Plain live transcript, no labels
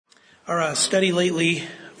Our study lately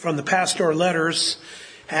from the pastoral letters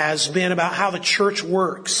has been about how the church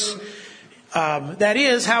works. That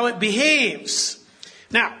is, how it behaves.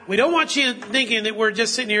 Now, we don't want you thinking that we're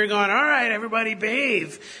just sitting here going, all right, everybody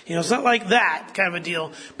behave. It's not like that kind of a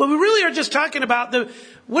deal. But we really are just talking about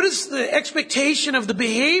what is the expectation of the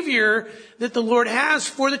behavior that the Lord has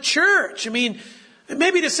for the church. I mean,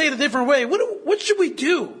 maybe to say it a different way, what should we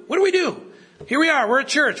do? What do we do? Here we are, we're a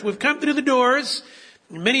church. We've come through the doors.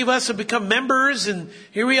 Many of us have become members, and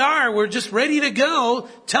here we are. We're just ready to go.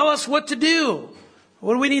 Tell us what to do.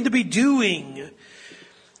 What do we need to be doing?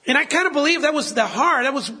 And I kind of believe that was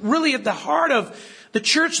really at the heart of the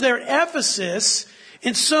church there at Ephesus.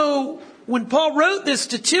 And so when Paul wrote this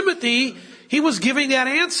to Timothy, he was giving that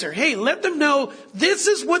answer. Hey, let them know this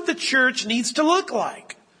is what the church needs to look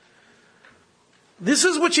like. This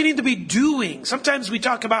is what you need to be doing. Sometimes we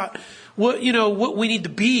talk about what we need to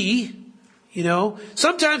be.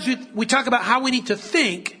 Sometimes we talk about how we need to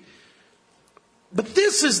think. But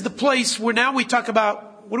this is the place where now we talk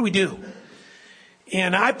about what do we do?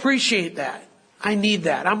 And I appreciate that. I need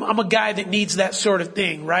that. I'm a guy that needs that sort of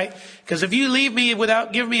thing, right? Because if you leave me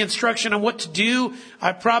without giving me instruction on what to do,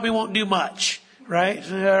 I probably won't do much, right?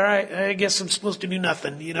 All right, I guess I'm supposed to do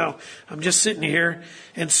nothing, I'm just sitting here.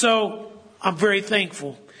 And so I'm very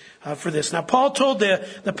thankful for this. Now, Paul told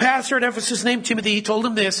the pastor at Ephesus named Timothy, he told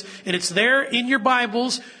him this, and it's there in your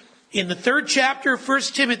Bibles, in the 3rd chapter of 1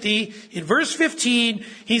 Timothy, in verse 15,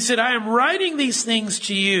 he said, I am writing these things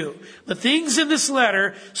to you, the things in this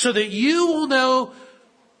letter, so that you will know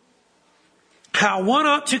how one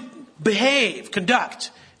ought to behave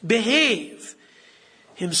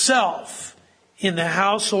himself in the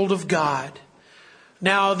household of God.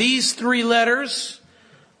 Now, these 3 letters,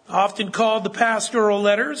 often called the pastoral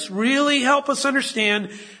letters, really help us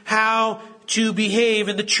understand how to behave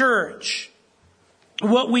in the church.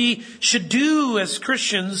 What we should do as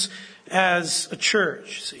Christians, as a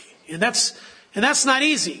church. See, and that's not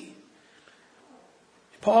easy.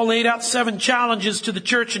 Paul laid out 7 challenges to the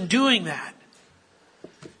church in doing that.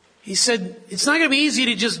 He said, it's not going to be easy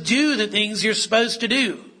to just do the things you're supposed to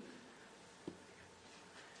do.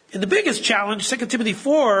 And the biggest challenge, 2 Timothy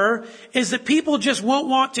 4, is that people just won't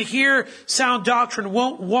want to hear sound doctrine,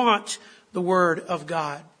 won't want the Word of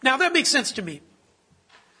God. Now, that makes sense to me.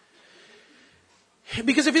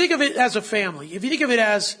 Because if you think of it as a family, if you think of it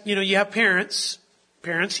as, you have parents,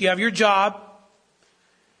 you have your job,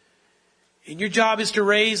 and your job is to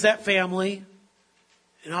raise that family,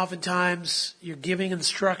 and oftentimes you're giving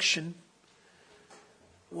instruction.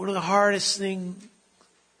 One of the hardest things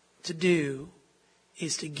to do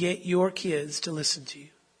is to get your kids to listen to you.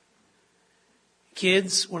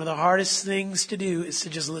 Kids, one of the hardest things to do is to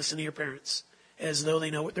just listen to your parents as though they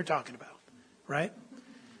know what they're talking about, right?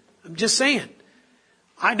 I'm just saying.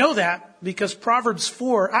 I know that because Proverbs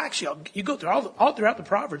 4, you go through all throughout the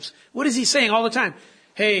Proverbs. What is he saying all the time?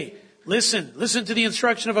 Hey, listen to the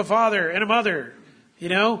instruction of a father and a mother,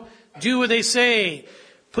 do what they say.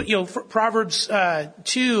 Proverbs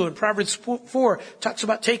 2 and Proverbs 4 talks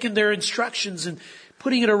about taking their instructions and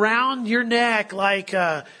putting it around your neck like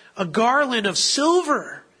a garland of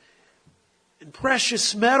silver and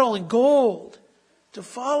precious metal and gold to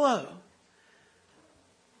follow.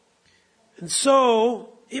 And so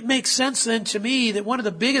it makes sense then to me that one of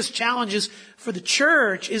the biggest challenges for the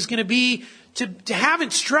church is going to be to have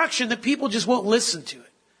instruction that people just won't listen to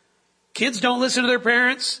it. Kids don't listen to their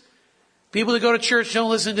parents. People that go to church don't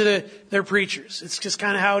listen to their preachers. It's just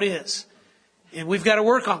kind of how it is. And we've got to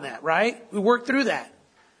work on that, right? We work through that.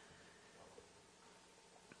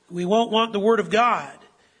 We won't want the Word of God.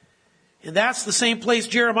 And that's the same place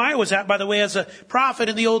Jeremiah was at, by the way, as a prophet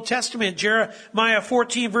in the Old Testament. Jeremiah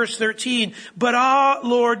 14, verse 13. But,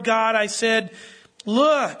 Lord God, I said,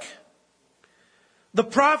 look, the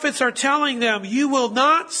prophets are telling them, you will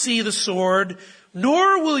not see the sword,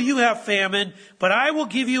 nor will you have famine, but I will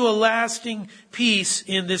give you a lasting peace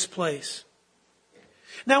in this place.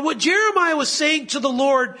 Now, what Jeremiah was saying to the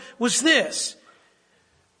Lord was this.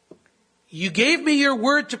 You gave me your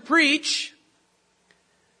word to preach,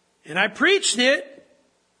 and I preached it,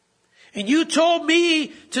 and you told me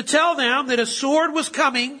to tell them that a sword was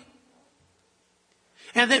coming,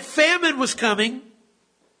 and that famine was coming,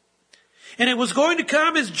 and it was going to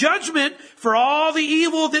come as judgment for all the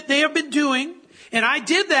evil that they have been doing, and I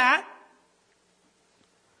did that.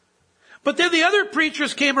 But then the other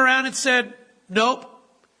preachers came around and said, nope,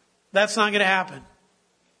 that's not going to happen.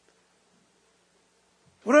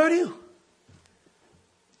 What do I do?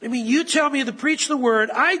 I mean, you tell me to preach the word,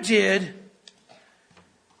 I did,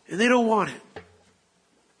 and they don't want it.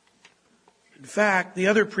 In fact, the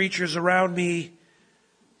other preachers around me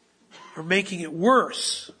are making it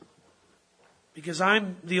worse because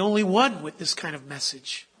I'm the only one with this kind of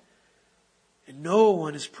message. And no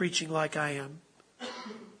one is preaching like I am.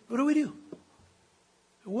 What do we do?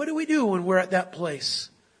 What do we do when we're at that place?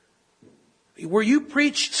 Where you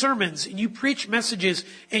preach sermons and you preach messages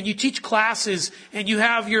and you teach classes and you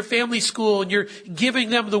have your family school and you're giving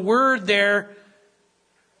them the word there.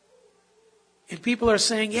 And people are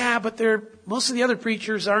saying, yeah, but most of the other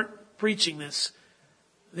preachers aren't preaching this.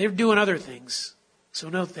 They're doing other things. So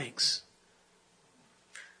no thanks.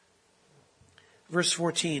 Verse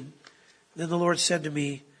 14. Then the Lord said to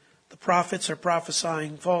me, the prophets are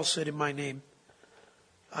prophesying falsehood in my name.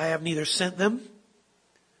 I have neither sent them,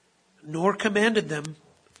 nor commanded them,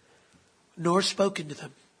 nor spoken to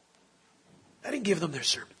them. I didn't give them their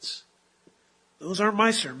sermons. Those aren't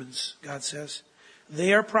my sermons, God says.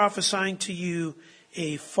 They are prophesying to you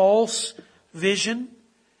a false vision,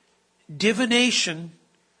 divination,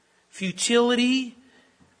 futility,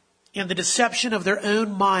 and the deception of their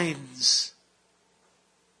own minds.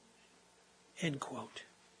 End quote.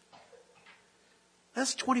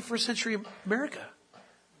 That's 21st century America.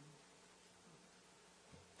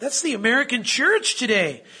 That's the American church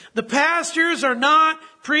today. The pastors are not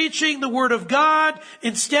preaching the Word of God.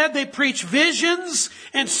 Instead, they preach visions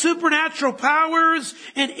and supernatural powers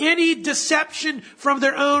and any deception from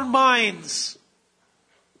their own minds.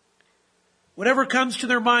 Whatever comes to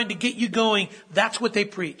their mind to get you going, that's what they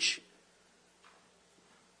preach.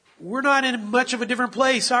 We're not in much of a different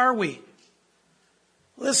place, are we?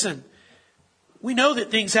 Listen, we know that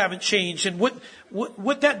things haven't changed, and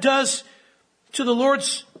what that does to the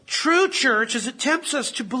Lord's true church is it tempts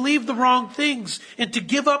us to believe the wrong things and to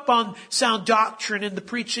give up on sound doctrine and the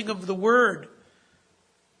preaching of the Word.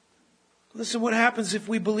 Listen, what happens if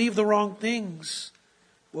we believe the wrong things?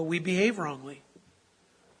 Well, we behave wrongly.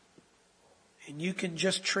 And you can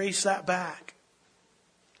just trace that back.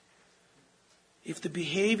 If the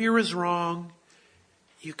behavior is wrong,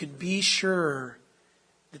 you can be sure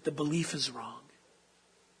that the belief is wrong.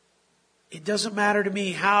 It doesn't matter to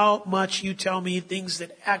me how much you tell me things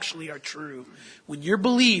that actually are true. When your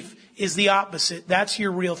belief is the opposite, that's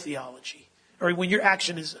your real theology. Or when your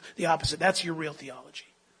action is the opposite, that's your real theology.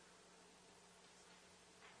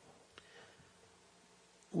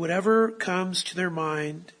 Whatever comes to their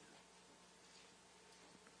mind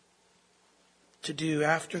to do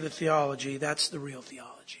after the theology, that's the real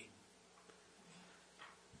theology.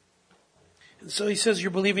 And so he says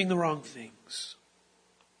you're believing the wrong things.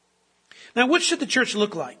 Now, what should the church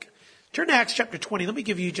look like? Turn to Acts chapter 20. Let me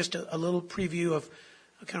give you just a little preview of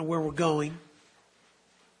kind of where we're going.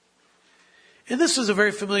 And this is a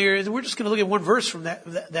very familiar, we're just going to look at one verse from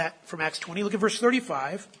that from Acts 20. Look at verse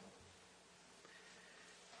 35.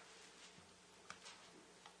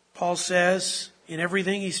 Paul says, in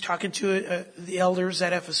everything, he's talking to the elders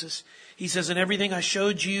at Ephesus. He says, in everything I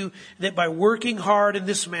showed you that by working hard in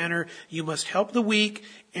this manner, you must help the weak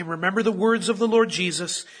and remember the words of the Lord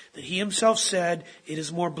Jesus, that he himself said, it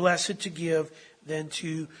is more blessed to give than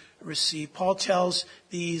to receive. Paul tells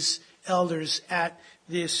these elders at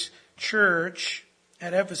this church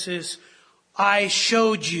at Ephesus, I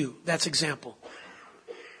showed you. That's example.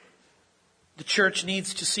 The church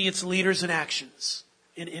needs to see its leaders in actions,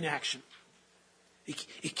 in action.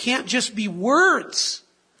 It can't just be words.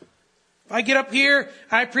 If I get up here,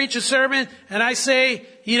 I preach a sermon, and I say,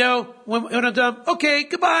 when I'm done, okay,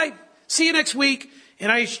 goodbye, see you next week, and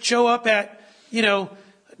I show up at,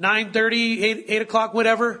 9:30, 8 o'clock,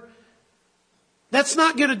 whatever. That's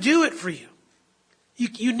not going to do it for you.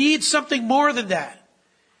 You need something more than that.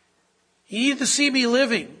 You need to see me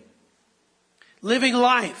living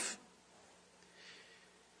life.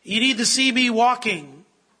 You need to see me walking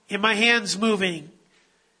and my hands moving.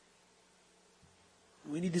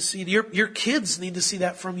 We need to see, your kids need to see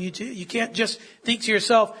that from you too. You can't just think to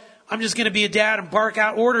yourself, I'm just going to be a dad and bark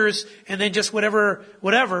out orders and then just whatever,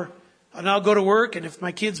 and I'll go to work, and if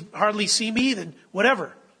my kids hardly see me, then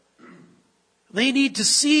whatever. They need to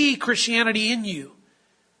see Christianity in you.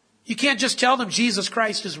 You can't just tell them Jesus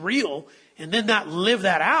Christ is real and then not live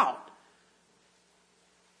that out.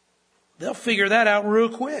 They'll figure that out real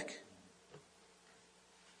quick.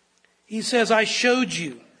 He says, I showed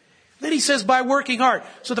you. Then he says, by working hard.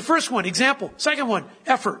 So the first one, example. Second one,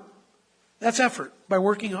 effort. That's effort, by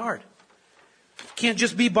working hard. It can't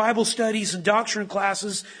just be Bible studies and doctrine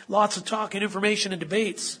classes, lots of talk and information and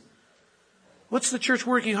debates. What's the church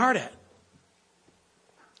working hard at?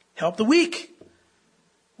 Help the weak.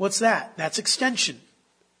 What's that? That's extension.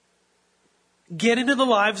 Get into the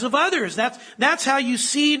lives of others. That's how you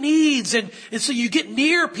see needs, and so you get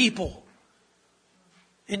near people.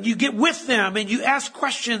 And you get with them and you ask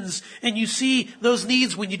questions and you see those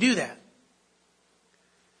needs when you do that.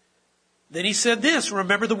 Then he said this,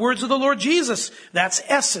 remember the words of the Lord Jesus. That's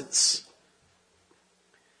essence.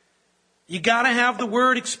 You got to have the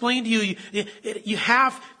word explained to you. You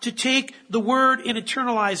have to take the word and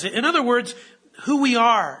internalize it. In other words, who we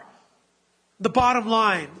are, the bottom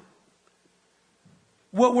line,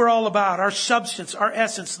 what we're all about, our substance, our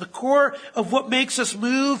essence, the core of what makes us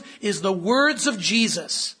move is the words of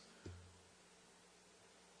Jesus.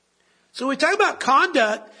 So when we talk about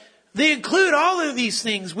conduct, they include all of these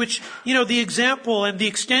things, which, the example and the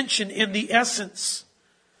extension and the essence.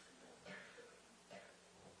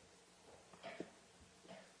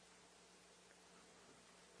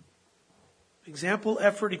 Example,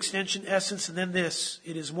 effort, extension, essence, and then this.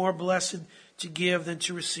 It is more blessed to give than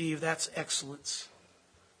to receive. That's excellence.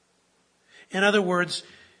 In other words,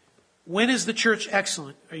 when is the church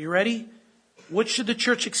excellent? Are you ready? What should the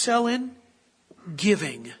church excel in?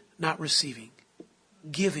 Giving, not receiving.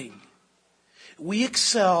 Giving. We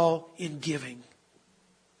excel in giving.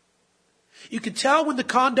 You can tell when the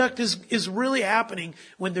conduct is really happening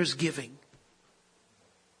when there's giving.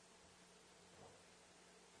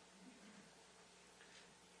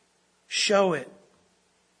 Show it.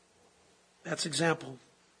 That's example.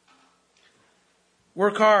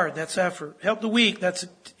 Work hard. That's effort. Help the weak. That's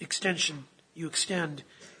extension. You extend.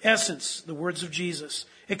 Essence. The words of Jesus.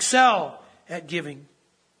 Excel at giving.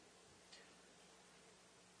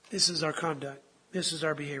 This is our conduct. This is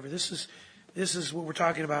our behavior. This is what we're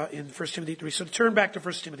talking about in 1 Timothy 3. So turn back to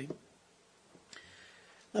 1 Timothy.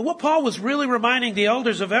 Now what Paul was really reminding the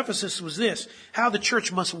elders of Ephesus was this. How the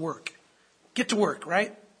church must work. Get to work,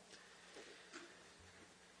 right?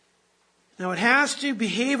 Now it has to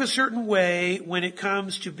behave a certain way when it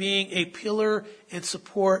comes to being a pillar and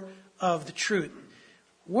support of the truth.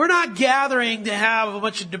 We're not gathering to have a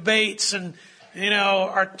bunch of debates and,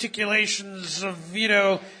 articulations of,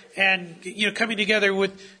 and, coming together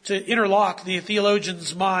to interlock the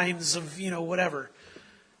theologians' minds of, whatever.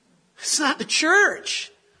 It's not the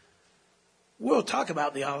church. We'll talk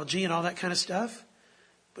about theology and all that kind of stuff.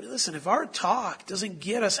 But listen, if our talk doesn't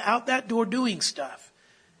get us out that door doing stuff,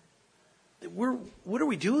 what are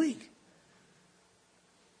we doing?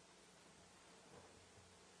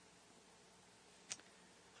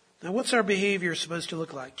 Now, what's our behavior supposed to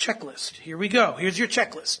look like? Checklist. Here we go. Here's your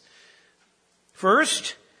checklist.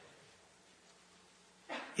 First,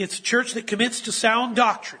 it's a church that commits to sound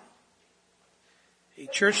doctrine. A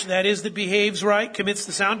church that behaves right, commits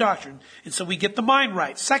to sound doctrine. And so we get the mind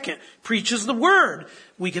right. Second, preaches the word.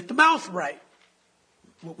 We get the mouth right.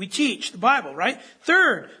 What we teach, the Bible, right?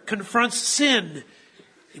 Third, confronts sin.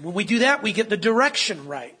 And when we do that, we get the direction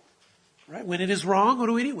right. Right? When it is wrong, what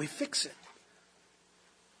do? We fix it.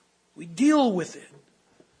 We deal with it.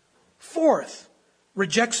 Fourth,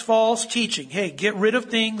 rejects false teaching. Hey, get rid of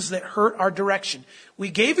things that hurt our direction.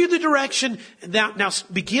 We gave you the direction, and now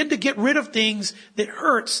begin to get rid of things that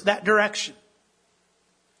hurts that direction.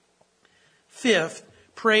 Fifth,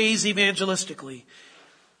 prays evangelistically.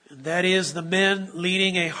 And that is the men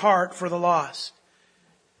leading a heart for the lost.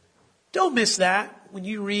 Don't miss that when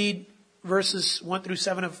you read verses 1 through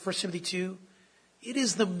 7 of 1 Timothy 2. It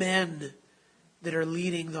is the men that are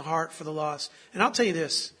leading the heart for the lost. And I'll tell you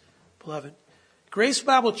this, beloved. Grace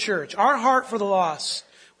Bible Church, our heart for the lost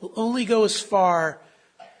will only go as far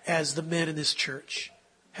as the men in this church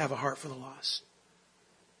have a heart for the lost.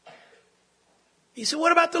 He said,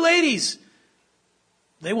 what about the ladies?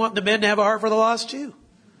 They want the men to have a heart for the lost too.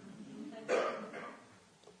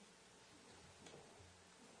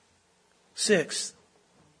 Sixth,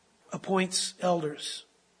 appoints elders.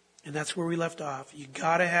 And that's where we left off. You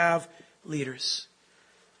gotta have leaders.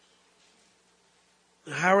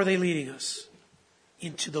 Now, how are they leading us?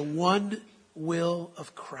 Into the one will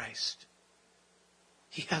of Christ.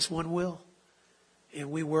 He has one will. And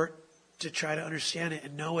we work to try to understand it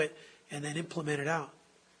and know it and then implement it out.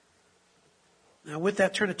 Now with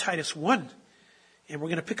that, turn to Titus 1. And we're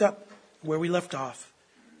going to pick up where we left off.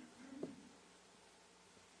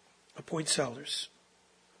 Appoints elders.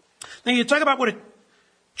 Now you talk about what a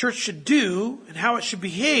church should do and how it should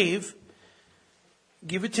behave.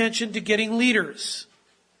 Give attention to getting leaders.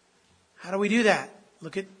 How do we do that?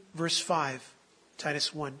 Look at verse 5,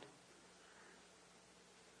 Titus 1.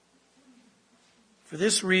 For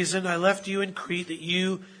this reason I left you in Crete, that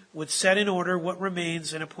you would set in order what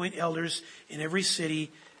remains and appoint elders in every city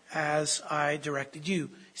as I directed you.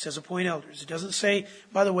 He says appoint elders. It doesn't say,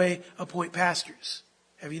 by the way, appoint pastors.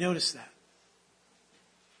 Have you noticed that?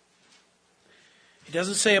 It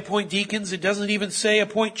doesn't say appoint deacons. It doesn't even say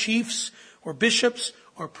appoint chiefs or bishops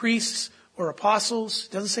or priests or apostles.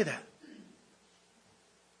 It doesn't say that.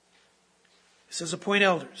 It says appoint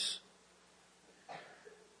elders.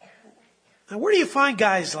 Now, where do you find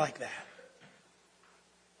guys like that?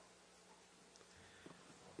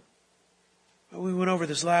 Well, we went over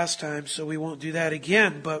this last time, so we won't do that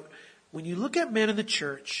again. But when you look at men in the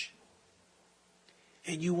church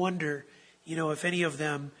and you wonder, if any of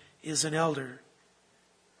them is an elder,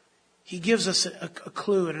 he gives us a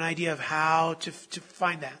clue and an idea of how to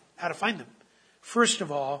find that, how to find them. First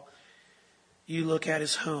of all, you look at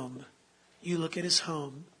his home. You look at his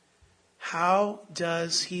home. How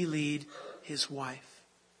does he lead his wife?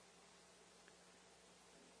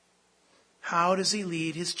 How does he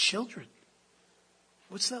lead his children?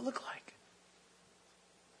 What's that look like?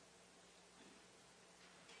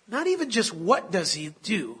 Not even just what does he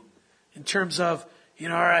do in terms of, all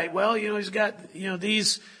right, well, he's got,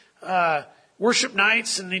 these worship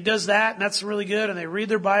nights and he does that and that's really good and they read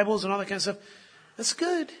their Bibles and all that kind of stuff. That's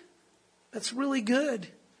good. That's really good.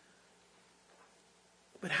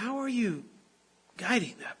 But how are you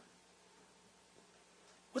guiding them?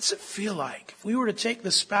 What's it feel like? If we were to take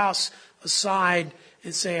the spouse aside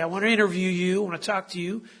and say, I want to interview you, I want to talk to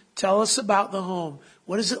you, tell us about the home.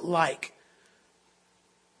 What is it like?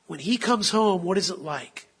 When he comes home, what is it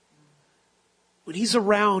like? When he's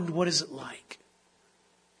around, what is it like?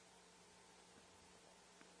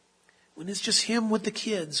 When it's just him with the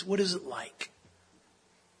kids, what is it like?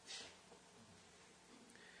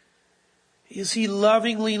 Is he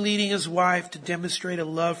lovingly leading his wife to demonstrate a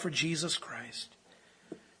love for Jesus Christ?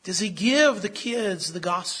 Does he give the kids the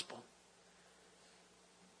gospel?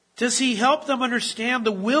 Does he help them understand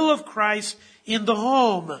the will of Christ in the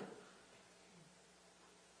home?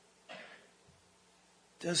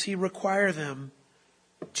 Does he require them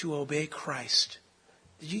to obey Christ?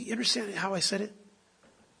 Did you understand how I said it?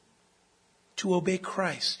 To obey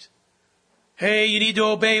Christ. Hey, you need to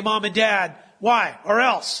obey mom and dad. Why? Or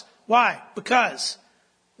else. Why? Because.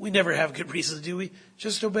 We never have good reasons, do we?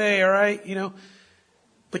 Just obey, all right?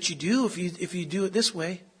 But you do if you do it this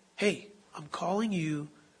way. Hey, I'm calling you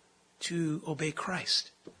to obey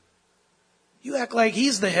Christ. You act like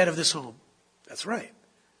he's the head of this home. That's right.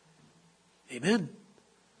 Amen.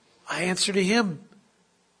 I answer to him.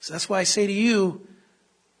 So that's why I say to you,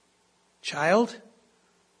 child,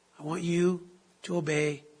 I want you to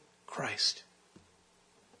obey Christ.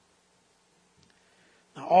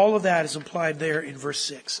 Now, all of that is implied there in verse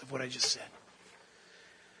 6 of what I just said.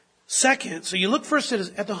 Second, so you look first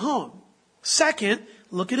at the home. Second,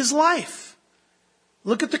 look at his life.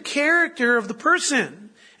 Look at the character of the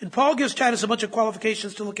person. And Paul gives Titus a bunch of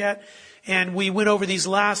qualifications to look at, and we went over these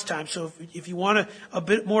last time. So if you want a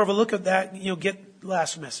bit more of a look at that, get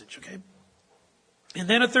last message, okay? And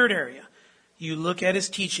then a third area. You look at his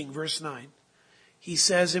teaching, verse 9. He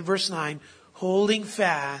says in verse 9, holding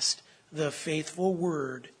fast the faithful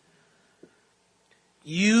word.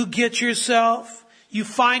 You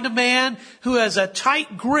find a man who has a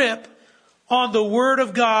tight grip on the word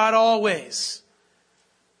of God always.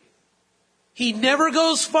 He never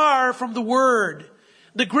goes far from the word.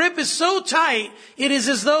 The grip is so tight, it is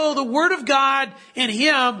as though the word of God and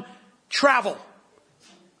him travel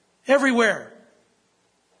everywhere.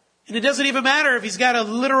 And it doesn't even matter if he's got a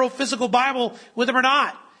literal physical Bible with him or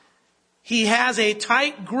not. He has a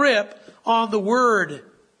tight grip on the word.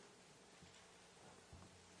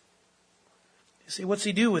 You see, what's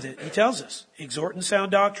he do with it? He tells us, exhort in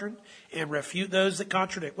sound doctrine and refute those that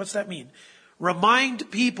contradict. What's that mean?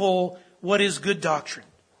 Remind people what is good doctrine.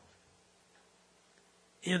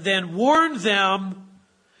 And then warn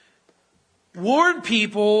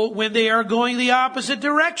people when they are going the opposite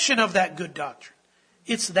direction of that good doctrine.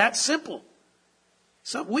 It's that simple.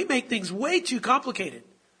 We make things way too complicated.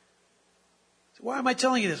 So why am I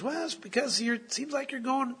telling you this? Well, it's because it seems like you're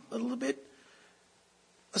going a little bit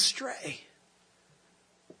astray.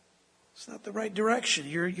 It's not the right direction.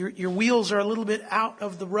 Your wheels are a little bit out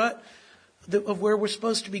of the rut of where we're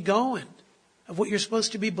supposed to be going, of what you're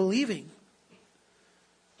supposed to be believing.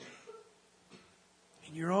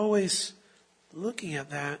 And you're always looking at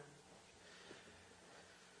that.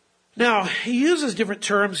 Now, he uses different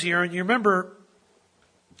terms here, and you remember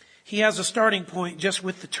he has a starting point just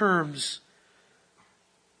with the terms.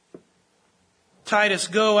 Titus,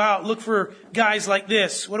 go out, look for guys like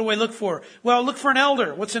this. What do I look for? Well, look for an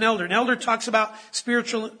elder. What's an elder? An elder talks about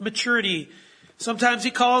spiritual maturity. Sometimes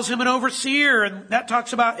he calls him an overseer, and that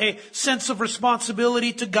talks about a sense of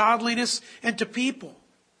responsibility to godliness and to people.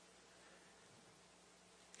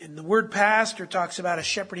 And the word pastor talks about a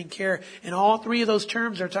shepherding care. And all three of those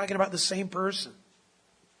terms are talking about the same person.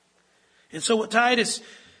 And so what Titus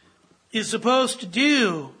is supposed to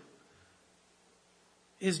do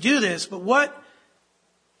is do this, but what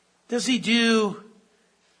does he do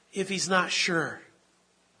if he's not sure?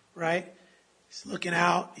 Right? He's looking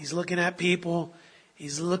out, he's looking at people, he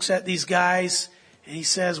looks at these guys, and he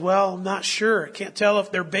says, well, I'm not sure. I can't tell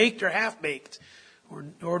if they're baked or half-baked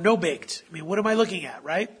or no baked. I mean, what am I looking at,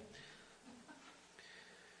 right?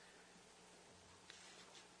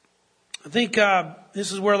 I think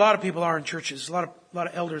this is where a lot of people are in churches, a lot of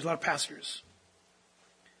elders, a lot of pastors.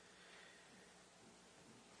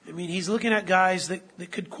 I mean, he's looking at guys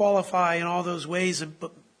that could qualify in all those ways,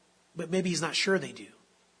 but maybe he's not sure they do.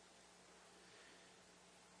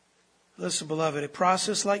 Listen, beloved, a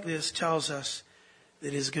process like this tells us that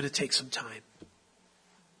it is going to take some time.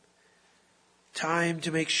 Time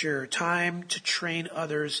to make sure, time to train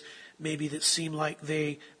others maybe that seem like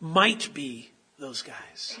they might be those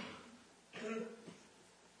guys.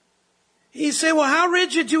 You say, well, how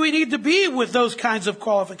rigid do we need to be with those kinds of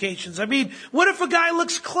qualifications? I mean, what if a guy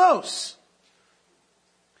looks close?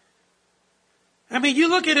 I mean, you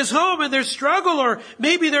look at his home and there's struggle, or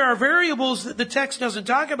maybe there are variables that the text doesn't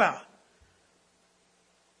talk about.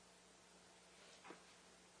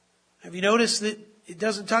 Have you noticed that it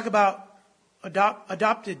doesn't talk about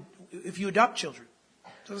adopted, if you adopt children?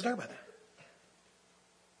 It doesn't talk about that.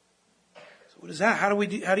 So what is that? How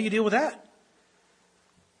do you deal with that?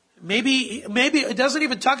 Maybe it doesn't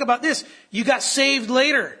even talk about this. You got saved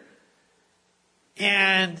later.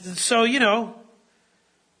 And so,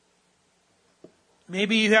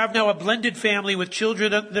 maybe you have now a blended family with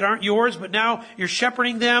children that aren't yours, but now you're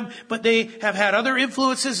shepherding them, but they have had other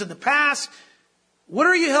influences in the past. What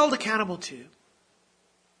are you held accountable to?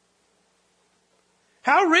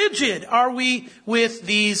 How rigid are we with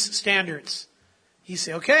these standards? You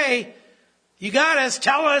say, okay, you got us,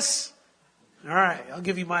 tell us. All right, I'll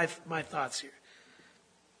give you my thoughts here.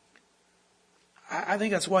 I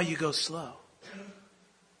think that's why you go slow.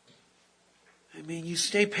 I mean, you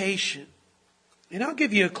stay patient. And I'll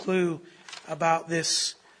give you a clue about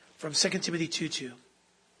this from 2 Timothy 2:2.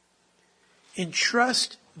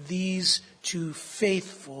 Entrust these to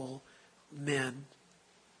faithful men.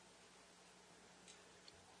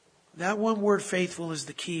 That one word, faithful, is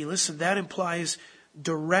the key. Listen, that implies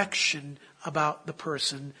direction about the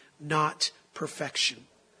person, not perfection.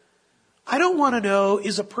 I don't want to know,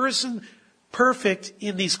 is a person perfect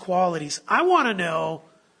in these qualities? I want to know,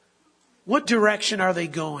 what direction are they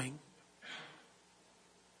going?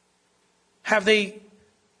 Have they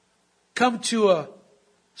come to a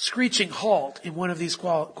screeching halt in one of these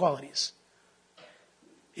qualities?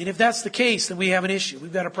 And if that's the case, then we have an issue.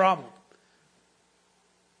 We've got a problem.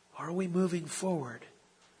 Are we moving forward?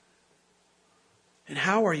 And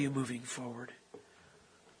how are you moving forward?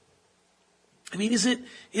 I mean, is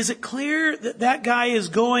it clear that that guy is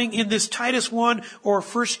going in this Titus 1 or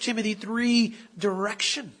 1 Timothy 3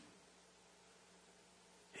 direction?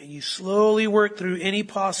 And you slowly work through any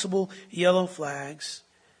possible yellow flags.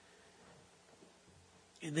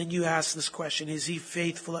 And then you ask this question, is he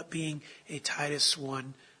faithful at being a Titus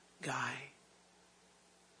 1 guy?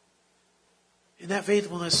 And that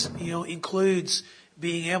faithfulness, includes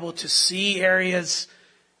being able to see areas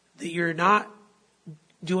that you're not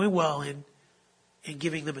doing well in and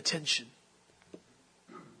giving them attention.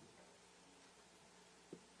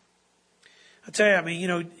 I'll tell you, I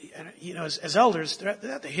mean, as elders, throughout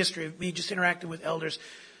the history of me just interacting with elders,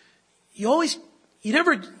 you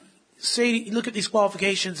never say, look at these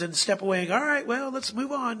qualifications and step away and go, all right, well, let's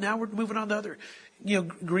move on. Now we're moving on to other,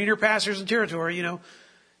 greener pastures and territory,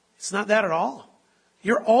 It's not that at all.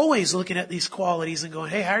 You're always looking at these qualities and going,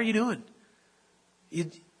 hey, how are you doing?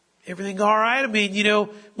 Everything all right? I mean,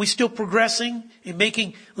 we still progressing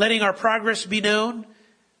and letting our progress be known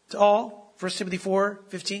to all. 1 Timothy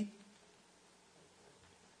 4:15.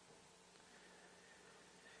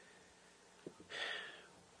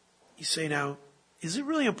 You say now, is it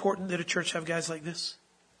really important that a church have guys like this?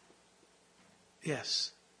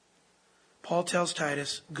 Yes. Paul tells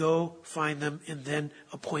Titus, go find them and then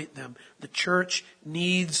appoint them. The church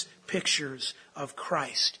needs pictures of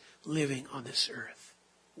Christ living on this earth.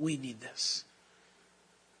 We need this.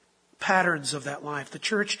 Patterns of that life. The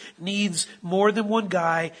church needs more than one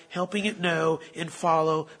guy helping it know and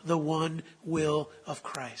follow the one will of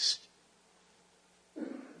Christ.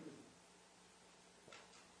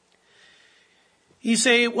 You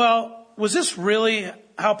say, well, was this really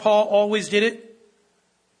how Paul always did it?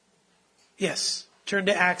 Yes. Turn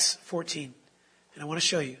to Acts 14. And I want to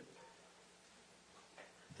show you.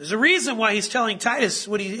 There's a reason why he's telling Titus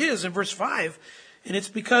what he is in verse 5. And it's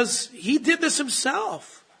because he did this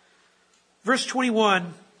himself. Verse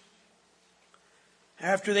 21.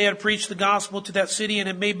 After they had preached the gospel to that city and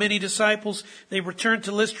had made many disciples, they returned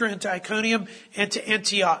to Lystra and to Iconium and to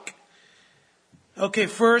Antioch. Okay,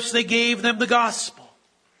 first they gave them the gospel.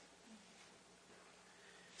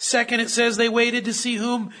 Second, it says they waited to see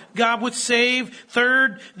whom God would save.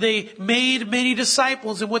 Third, they made many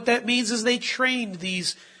disciples. And what that means is they trained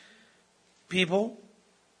these people.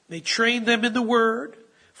 They trained them in the Word.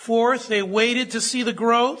 Fourth, they waited to see the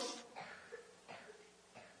growth.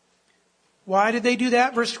 Why did they do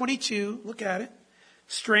that? Verse 22, look at it.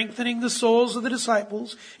 Strengthening the souls of the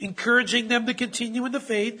disciples, encouraging them to continue in the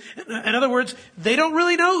faith. In other words, they don't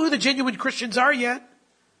really know who the genuine Christians are yet.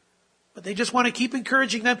 But they just want to keep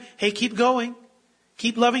encouraging them. Hey, keep going.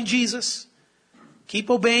 Keep loving Jesus. Keep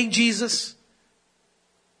obeying Jesus.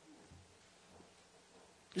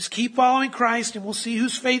 Just keep following Christ and we'll see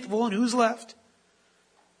who's faithful and who's left.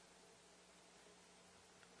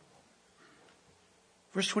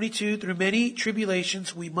 Verse 22, through many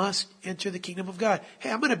tribulations, we must enter the kingdom of God.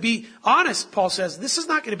 Hey, I'm going to be honest, Paul says. This is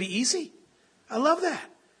not going to be easy. I love that.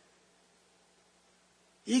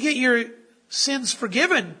 You get your sins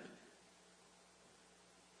forgiven.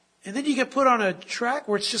 And then you get put on a track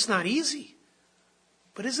where it's just not easy.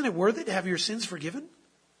 But isn't it worth it to have your sins forgiven?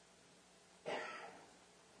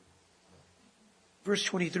 Verse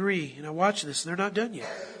 23, and I watch this, and they're not done yet.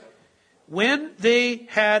 When they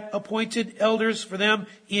had appointed elders for them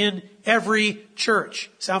in every church.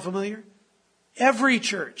 Sound familiar? Every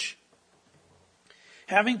church.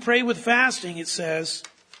 Having prayed with fasting, it says,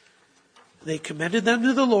 they commended them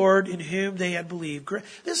to the Lord in whom they had believed.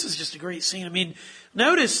 This is just a great scene. I mean,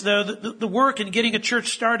 notice though, the work in getting a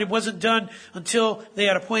church started wasn't done until they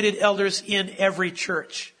had appointed elders in every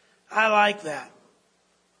church. I like that.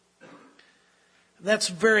 That's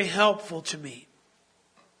very helpful to me.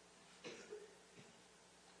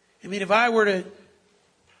 I mean, if I were to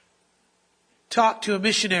talk to a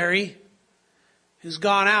missionary who's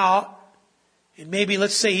gone out, and maybe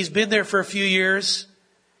let's say he's been there for a few years,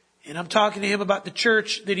 and I'm talking to him about the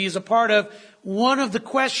church that he is a part of, one of the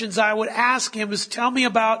questions I would ask him is, tell me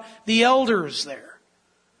about the elders there.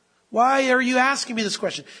 Why are you asking me this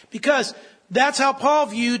question? Because that's how Paul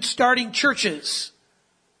viewed starting churches.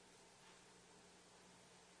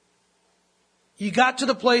 You got to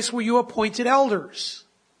the place where you appointed elders.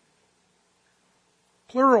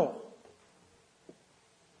 Plural.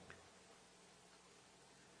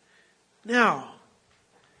 Now,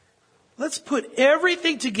 let's put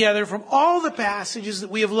everything together from all the passages that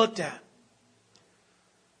we have looked at.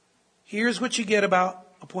 Here's what you get about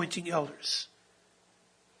appointing elders.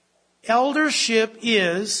 Eldership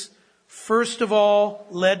is, first of all,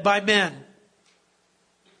 led by men.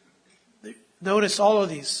 Notice all of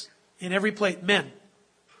these in every plate. Men.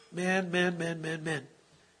 Men, men, men, men, men.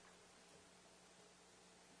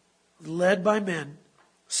 Led by men.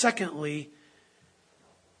 Secondly,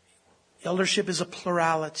 eldership is a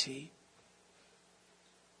plurality.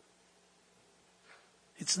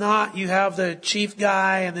 It's not you have the chief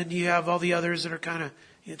guy and then you have all the others that are kind of,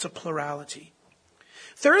 it's a plurality.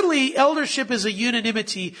 Thirdly, eldership is a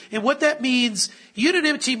unanimity. And what that means,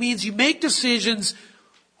 unanimity means you make decisions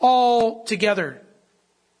all together.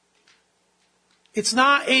 It's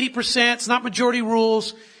not 80%, it's not majority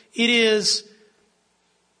rules. It is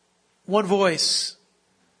one voice.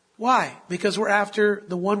 Why? Because we're after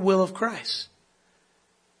the one will of Christ.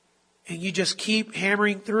 And you just keep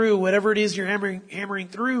hammering through whatever it is you're hammering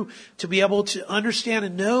through to be able to understand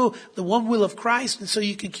and know the one will of Christ. And so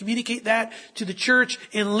you can communicate that to the church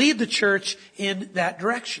and lead the church in that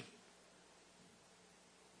direction.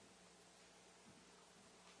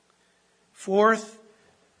 Fourth,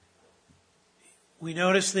 we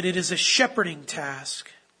notice that it is a shepherding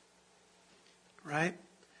task. Right?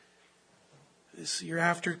 You're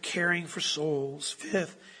after caring for souls.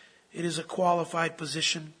 Fifth, it is a qualified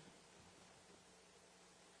position.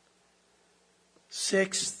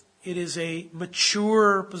 Sixth, it is a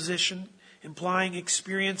mature position, implying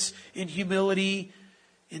experience and humility.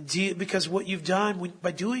 Because what you've done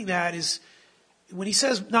by doing that is, when he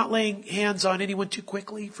says not laying hands on anyone too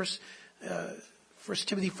quickly, 1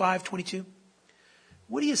 Timothy 5:22,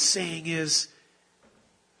 what he is saying is,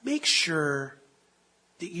 make sure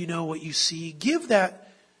that you know what you see. Give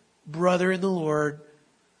that brother in the Lord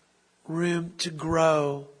room to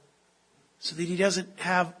grow so that he doesn't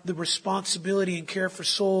have the responsibility and care for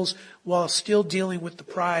souls while still dealing with the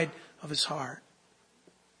pride of his heart.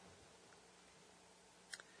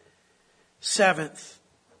 Seventh,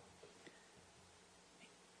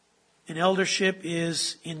 an eldership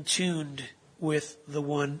is in tune with the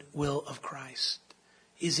one will of Christ.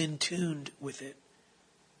 Is in tune with it.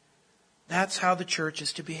 That's how the church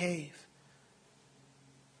is to behave.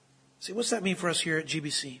 See, what's that mean for us here at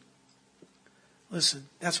GBC? Listen,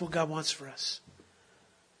 that's what God wants for us.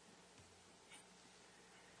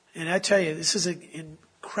 And I tell you, this is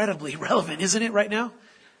incredibly relevant, isn't it, right now?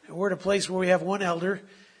 And we're at a place where we have one elder,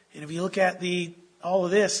 and if you look at all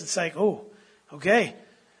of this, it's like, oh, okay,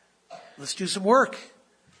 let's do some work.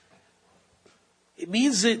 It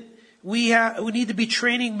means that we need to be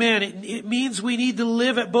training men. It means we need to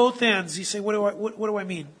live at both ends. You say, what do I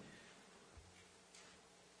mean?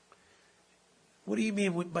 What do you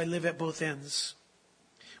mean by live at both ends?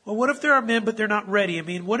 Well, what if there are men but they're not ready? I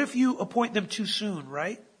mean, what if you appoint them too soon,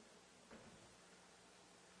 right?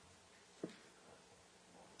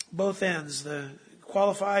 Both ends. The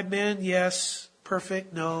qualified men, yes.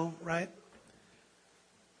 Perfect, no, right?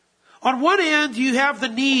 On one end, you have the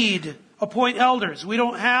need. Appoint elders. We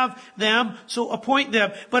don't have them, so appoint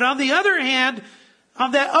them. But on the other hand,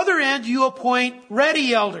 on that other end, you appoint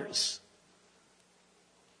ready elders.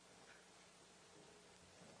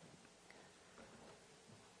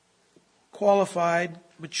 Qualified,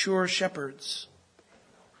 mature shepherds.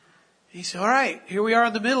 He said, all right, here we are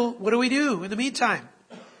in the middle. What do we do in the meantime?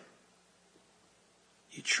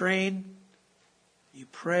 You train, you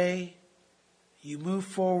pray, you move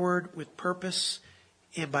forward with purpose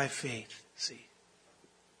and by faith. See?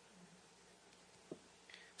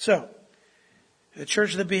 So, a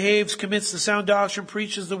church that behaves, commits to sound doctrine,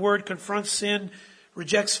 preaches the word, confronts sin,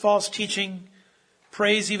 rejects false teaching,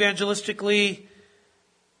 prays evangelistically,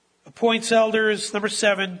 appoints elders. Number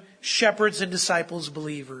 7, shepherds and disciples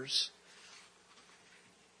believers.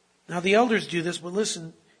 Now the elders do this, but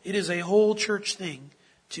listen, it is a whole church thing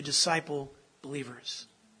to disciple believers.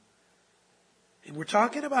 And we're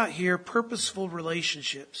talking about here purposeful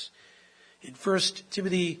relationships. In 1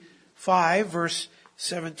 Timothy 5, verse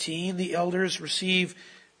 17, the elders receive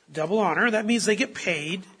double honor. That means they get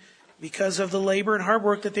paid because of the labor and hard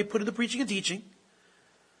work that they put into preaching and teaching.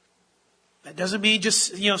 That doesn't mean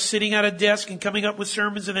just, sitting at a desk and coming up with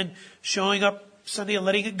sermons and then showing up Sunday and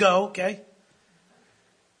letting it go, okay?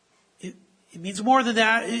 It means more than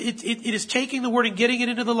that. It is taking the word and getting it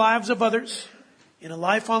into the lives of others in a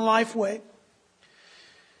life-on-life way.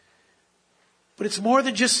 But it's more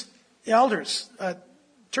than just the elders.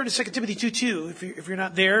 Turn to 2 Timothy 2:2 if you're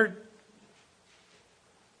not there.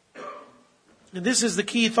 And this is the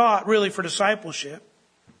key thought really for discipleship.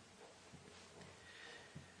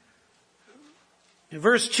 In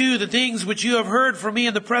verse 2, the things which you have heard from me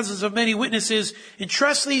in the presence of many witnesses,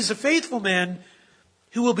 entrust these to faithful men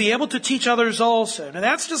who will be able to teach others also. Now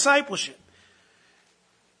that's discipleship.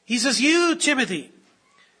 He says, you, Timothy,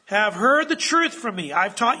 have heard the truth from me.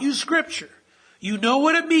 I've taught you Scripture. You know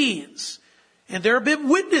what it means. And there have been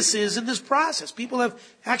witnesses in this process. People have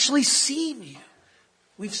actually seen you.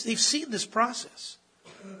 They've seen this process.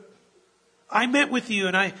 I met with you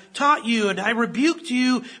and I taught you and I rebuked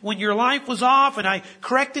you when your life was off and I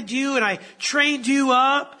corrected you and I trained you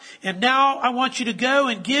up. And now I want you to go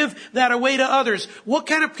and give that away to others. What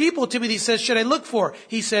kind of people, Timothy says, should I look for?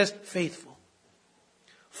 He says, faithful.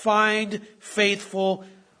 Find faithful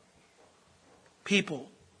people.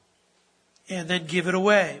 And then give it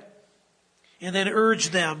away. And then urge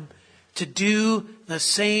them to do the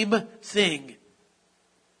same thing.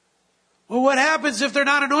 Well, what happens if they're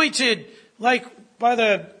not anointed? Like by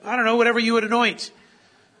whatever you would anoint.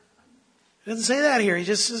 He doesn't say that here. He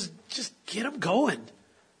just says, just get them going.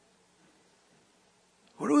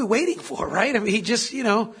 What are we waiting for, right? I mean, he just,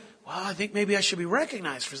 I think maybe I should be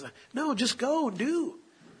recognized for that. No, just go and do.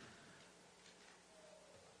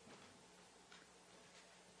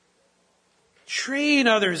 Train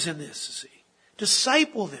others in this, see.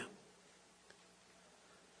 Disciple them.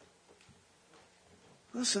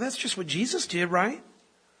 Well, so that's just what Jesus did, right?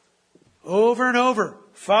 Over and over.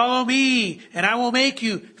 Follow me, and I will make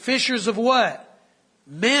you fishers of what?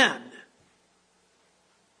 Men.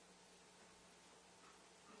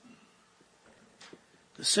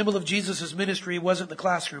 The symbol of Jesus' ministry wasn't the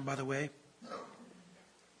classroom, by the way.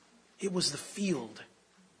 It was the field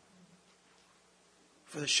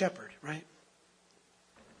for the shepherd, right?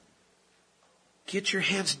 Get your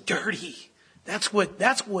hands dirty. That's what,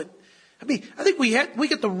 I think we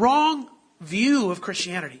get the wrong view of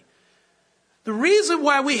Christianity. The reason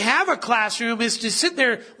why we have a classroom is to sit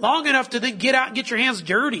there long enough to then get out and get your hands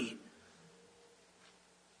dirty.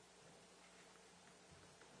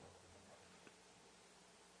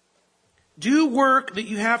 Do work that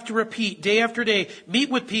you have to repeat day after day.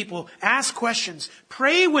 Meet with people. Ask questions.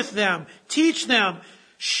 Pray with them. Teach them.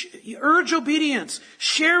 Urge obedience.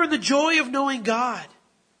 Share in the joy of knowing God.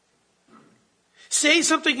 Say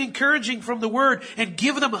something encouraging from the Word and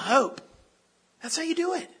give them hope. That's how you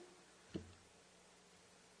do it.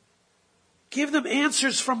 Give them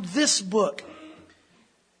answers from this book.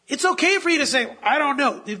 It's okay for you to say, I don't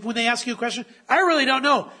know. When they ask you a question, I really don't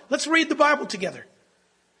know. Let's read the Bible together.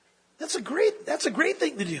 That's a great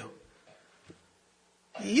thing to do.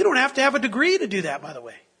 You don't have to have a degree to do that, by the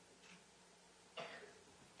way.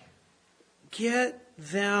 Get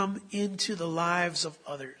them into the lives of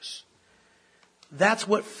others. That's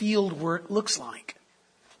what field work looks like.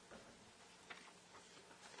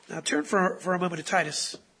 Now turn for a moment to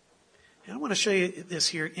Titus. And I want to show you this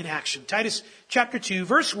here in action. Titus chapter 2,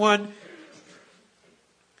 verse 1.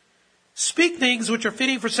 Speak things which are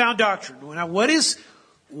fitting for sound doctrine. Now what is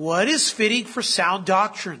fitting for sound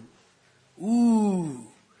doctrine? Ooh.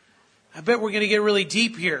 I bet we're going to get really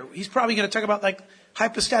deep here. He's probably going to talk about like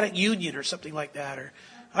hypostatic union or something like that. Or,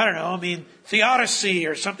 I don't know, theodicy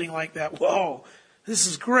or something like that. Whoa, this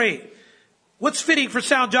is great. What's fitting for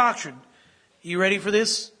sound doctrine? You ready for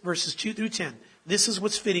this? Verses 2 through 10. This is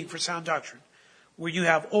what's fitting for sound doctrine. Where you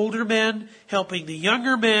have older men helping the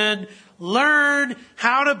younger men learn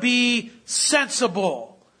how to be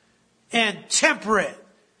sensible and temperate.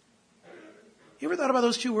 You ever thought about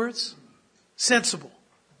those two words? Sensible.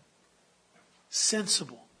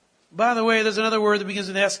 Sensible. By the way, there's another word that begins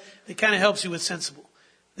with S that kind of helps you with sensible.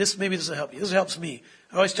 This will help you. This helps me.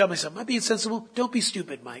 I always tell myself, am I being sensible? Don't be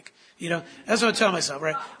stupid, Mike. That's what I tell myself,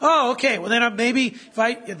 right? Oh, okay. Well, then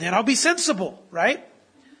then I'll be sensible, right?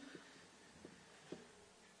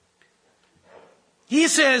 He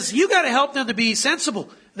says, you got to help them to be sensible.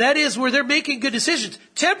 That is where they're making good decisions.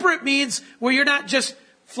 Temperate means where you're not just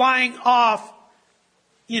flying off,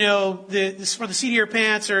 from the seat of your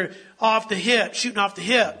pants or off the hip, shooting off the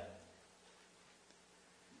hip.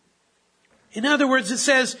 In other words, it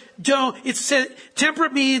says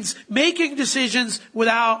temperate means making decisions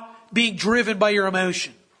without being driven by your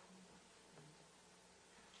emotion.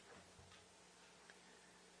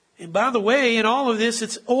 And by the way, in all of this,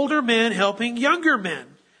 it's older men helping younger men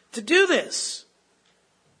to do this.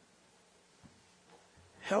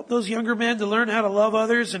 Help those younger men to learn how to love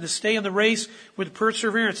others and to stay in the race with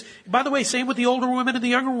perseverance. And by the way, same with the older women and the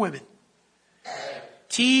younger women.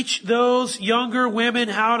 Teach those younger women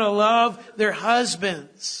how to love their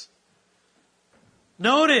husbands.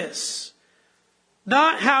 Notice,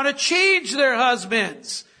 not how to change their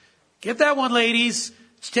husbands. Get that one, ladies.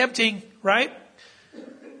 It's tempting, right?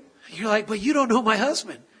 You're like, but you don't know my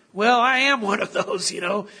husband. Well, I am one of those,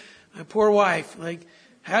 My poor wife. Like,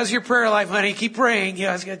 how's your prayer life, honey? Keep praying. Yeah,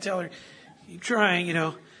 I was going to tell her. Keep trying,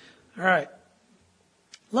 All right.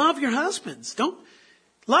 Love your husbands. Don't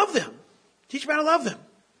love them. Teach them how to love them.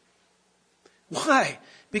 Why?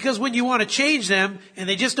 Because when you want to change them and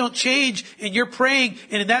they just don't change and you're praying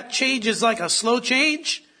and that change is like a slow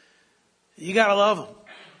change, you got to love them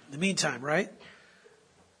in the meantime, right?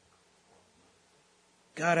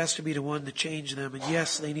 God has to be the one to change them. And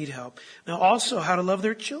yes, they need help. Now also how to love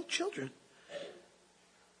their children.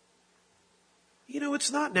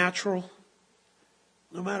 It's not natural.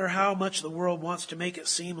 No matter how much the world wants to make it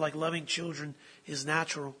seem like loving children is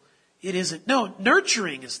natural. It isn't. No,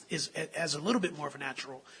 nurturing has a little bit more of a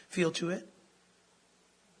natural feel to it.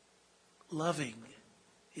 Loving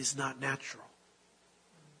is not natural.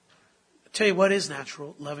 I'll tell you what is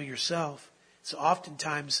natural, loving yourself. So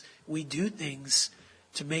oftentimes we do things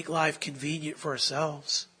to make life convenient for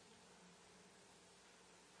ourselves.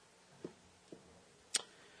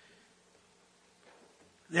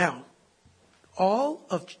 Now, all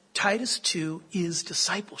of Titus 2 is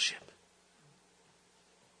discipleship.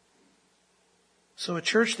 So a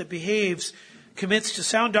church that behaves, commits to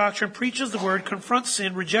sound doctrine, preaches the word, confronts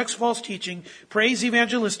sin, rejects false teaching, prays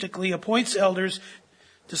evangelistically, appoints elders,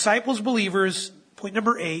 disciples believers, point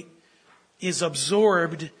number 8, is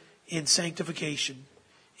absorbed in sanctification.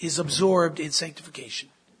 Is absorbed in sanctification.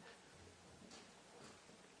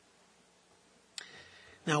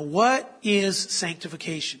 Now, what is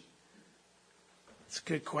sanctification? It's a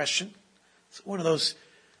good question. It's one of those.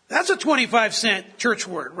 That's a 25-cent church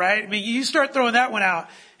word, right? You start throwing that one out,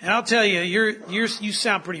 and I'll tell you, you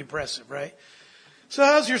sound pretty impressive, right? So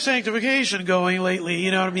how's your sanctification going lately? You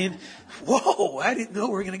know what I mean? Whoa, I didn't know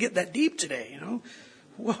we were going to get that deep today,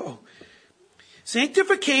 Whoa.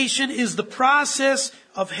 Sanctification is the process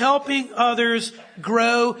of helping others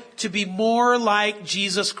grow to be more like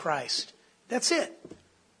Jesus Christ. That's it.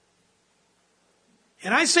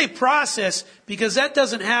 And I say process because that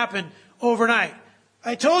doesn't happen overnight.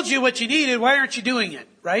 I told you what you needed. Why aren't you doing it?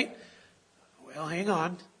 Right? Well, hang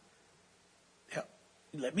on.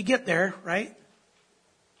 Let me get there, right?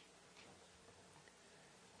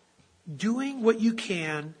 Doing what you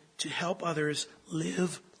can to help others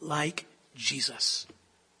live like Jesus.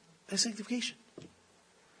 That's sanctification.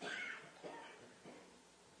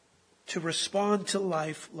 to respond to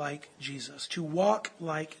life like Jesus, to walk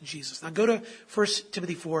like Jesus. Now go to 1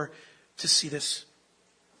 Timothy 4 to see this.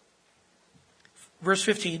 Verse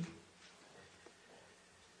 15.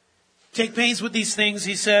 Take pains with these things,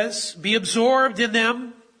 he says. Be absorbed in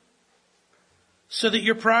them so that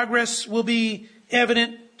your progress will be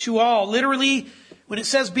evident to all. Literally, when it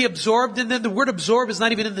says be absorbed in them, the word absorb is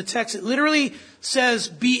not even in the text. It literally says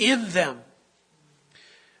be in them.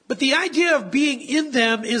 But the idea of being in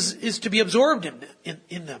them is to be absorbed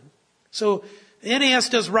in them. So the NAS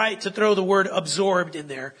does right to throw the word absorbed in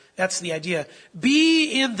there. That's the idea.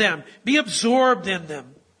 Be in them. Be absorbed in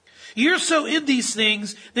them. You're so in these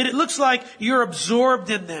things that it looks like you're absorbed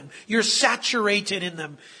in them. You're saturated in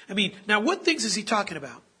them. I mean, now what things is he talking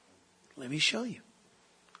about? Let me show you.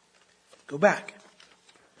 Go back.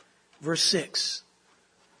 Verse 6.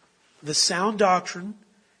 The sound doctrine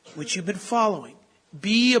which you've been following.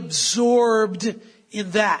 Be absorbed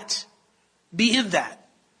in that. Be in that.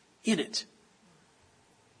 In it.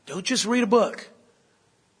 Don't just read a book.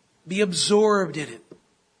 Be absorbed in it.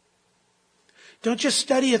 Don't just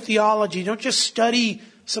study a theology. Don't just study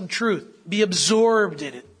some truth. Be absorbed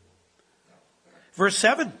in it. Verse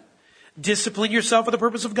 7. Discipline yourself for the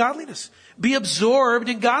purpose of godliness. Be absorbed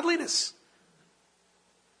in godliness.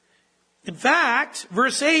 In fact,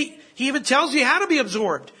 verse 8, he even tells you how to be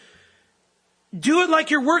absorbed. Do it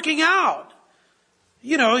like you're working out.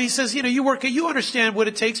 You know, he says, you understand what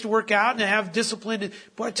it takes to work out and to have discipline.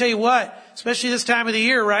 Boy, I tell you what, especially this time of the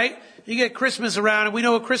year, right? You get Christmas around and we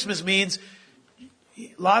know what Christmas means.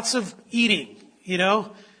 Lots of eating, I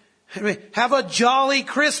mean, have a jolly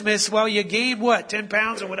Christmas while you gain 10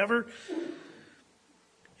 pounds or whatever.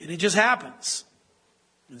 And it just happens.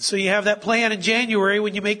 And so you have that plan in January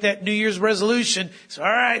when you make that New Year's resolution. It's all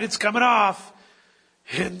right, it's coming off.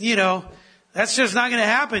 And, that's just not going to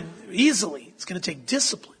happen easily. It's going to take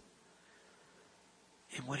discipline.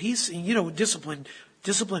 And what he's saying, discipline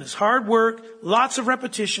is hard work, lots of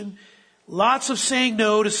repetition, lots of saying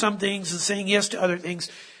no to some things and saying yes to other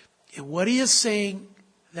things. And what he is saying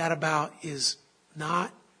that about is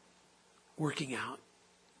not working out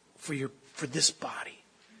for this body.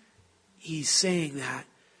 He's saying that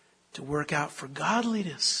to work out for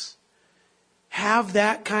godliness. Have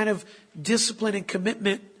that kind of discipline and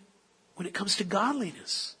commitment when it comes to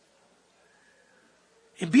godliness.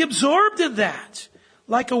 And be absorbed in that,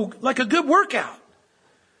 like a good workout.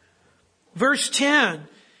 Verse 10,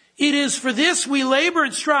 it is for this we labor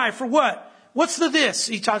and strive. For what? What's the this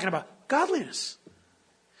he's talking about? Godliness.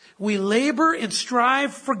 We labor and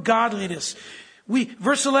strive for godliness.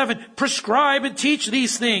 Verse 11, prescribe and teach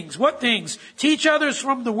these things. What things? Teach others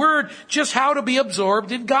from the word just how to be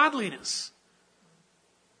absorbed in godliness.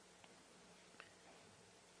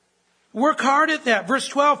 Work hard at that. Verse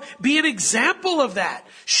 12, be an example of that.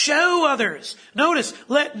 Show others. Notice,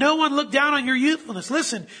 let no one look down on your youthfulness.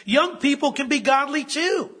 Listen, young people can be godly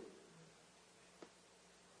too.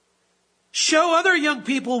 Show other young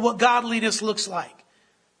people what godliness looks like.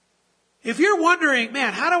 If you're wondering,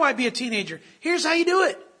 man, how do I be a teenager? Here's how you do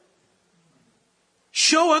it.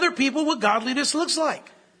 Show other people what godliness looks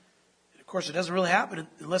like. And of course, it doesn't really happen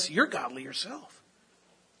unless you're godly yourself.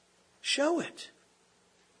 Show it.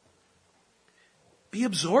 Be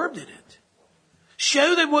absorbed in it.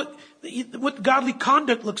 Show them what godly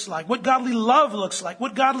conduct looks like, what godly love looks like,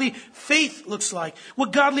 what godly faith looks like,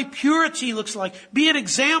 what godly purity looks like. Be an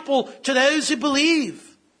example to those who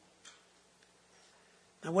believe.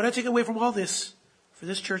 Now, what I take away from all this for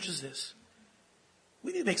this church is this.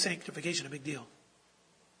 We need to make sanctification a big deal.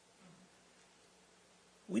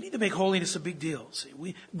 We need to make holiness a big deal. See,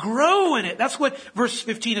 we grow in it. That's what verse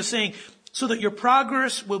 15 is saying. So that your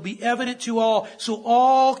progress will be evident to all, so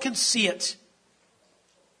all can see it.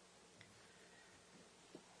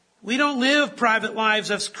 We don't live private lives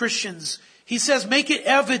as Christians. He says, make it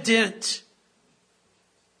evident.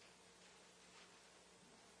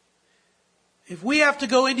 If we have to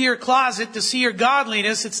go into your closet to see your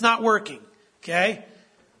godliness, it's not working. Okay?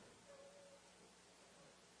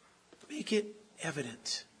 Make it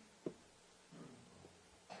evident.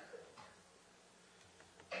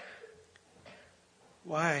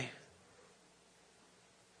 Why?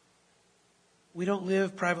 We don't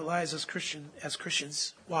live private lives as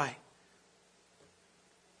Christians. Why?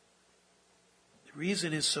 The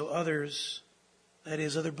reason is so others, that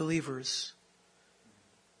is other believers,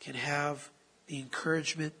 can have the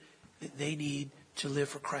encouragement that they need to live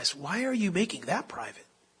for Christ. Why are you making that private?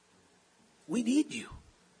 We need you.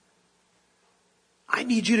 I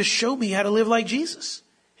need you to show me how to live like Jesus.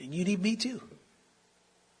 And you need me too.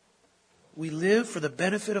 We live for the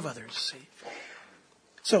benefit of others. See?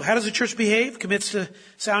 So how does the church behave? Commits to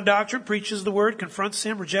sound doctrine, preaches the word, confronts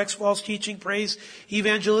sin, rejects false teaching, prays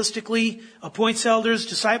evangelistically, appoints elders,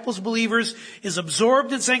 disciples believers, is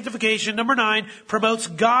absorbed in sanctification. Number 9, promotes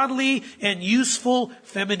godly and useful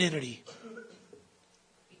femininity.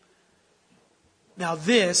 Now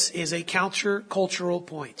this is a countercultural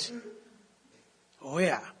point. Oh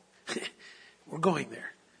yeah, we're going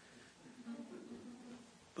there.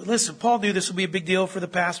 But listen, Paul knew this would be a big deal for the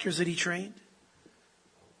pastors that he trained.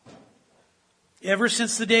 Ever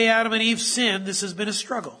since the day Adam and Eve sinned, this has been a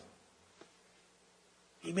struggle.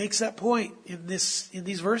 He makes that point in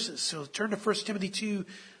these verses. So turn to 1 Timothy 2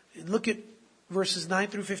 and look at verses 9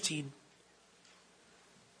 through 15.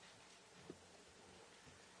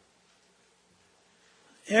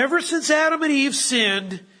 Ever since Adam and Eve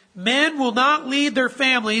sinned, men will not lead their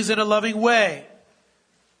families in a loving way.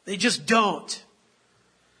 They just don't.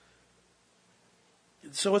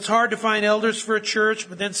 And so it's hard to find elders for a church.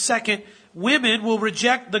 But then second, women will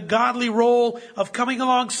reject the godly role of coming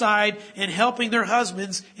alongside and helping their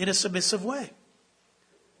husbands in a submissive way.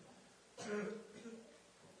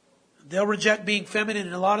 They'll reject being feminine,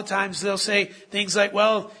 and a lot of times they'll say things like,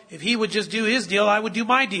 well, if he would just do his deal, I would do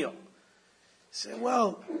my deal. I say,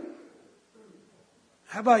 well,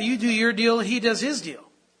 how about you do your deal and he does his deal?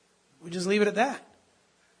 We just leave it at that.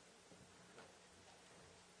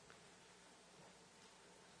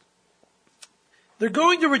 They're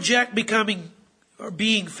going to reject becoming or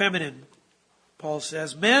being feminine, Paul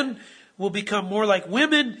says. Men will become more like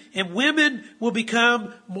women, and women will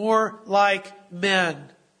become more like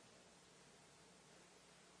men.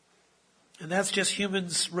 And that's just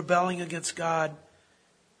humans rebelling against God.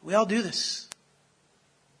 We all do this.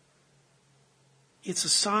 It's a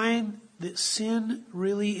sign that sin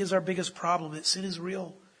really is our biggest problem, that sin is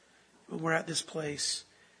real when we're at this place,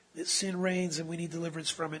 that sin reigns and we need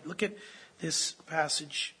deliverance from it. Look at this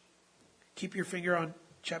passage. Keep your finger on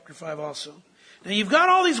chapter 5 also. Now you've got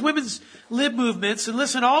all these women's lib movements, and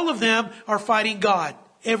listen, all of them are fighting God.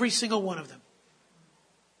 Every single one of them.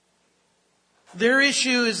 Their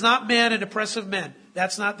issue is not men and oppressive men.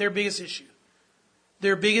 That's not their biggest issue.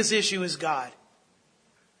 Their biggest issue is God.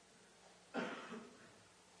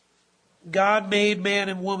 God made man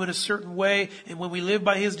and woman a certain way, and when we live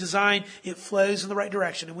by His design, it flows in the right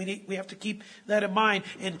direction. And we have to keep that in mind.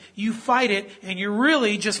 And you fight it, and you're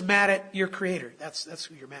really just mad at your Creator. That's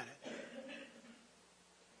who you're mad at.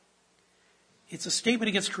 It's a statement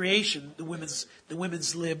against creation. The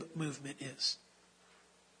women's lib movement is.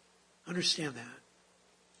 Understand that.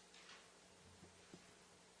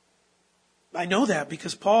 I know that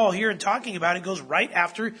because Paul here in talking about it goes right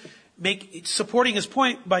after supporting his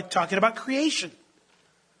point by talking about creation.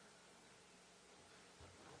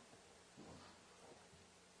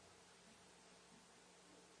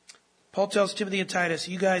 Paul tells Timothy and Titus,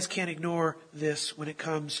 you guys can't ignore this when it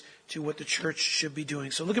comes to what the church should be doing.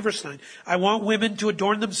 So look at verse 9. I want women to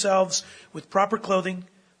adorn themselves with proper clothing,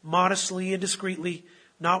 modestly and discreetly,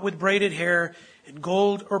 not with braided hair and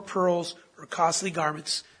gold or pearls or costly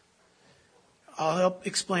garments. I'll help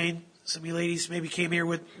explain. Some of you ladies maybe came here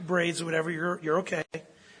with braids or whatever. You're okay.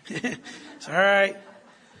 It's all right.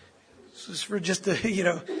 This is for just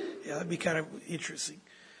that'd be kind of interesting.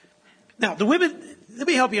 Now, the women, let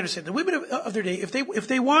me help you understand. The women of their day, if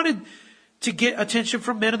they wanted to get attention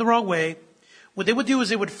from men in the wrong way, what they would do is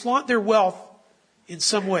they would flaunt their wealth in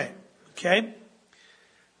some way. Okay?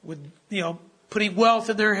 With, putting wealth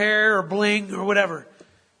in their hair or bling or whatever.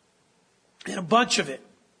 And a bunch of it.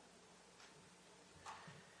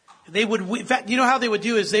 They would, in fact, you know how they would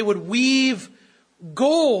do is they would weave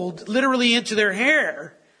gold literally into their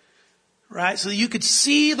hair, right? So that you could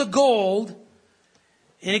see the gold,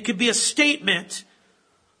 and it could be a statement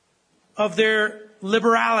of their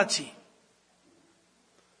liberality.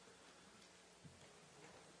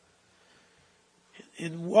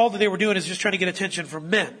 And all that they were doing is just trying to get attention from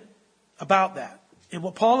men about that. And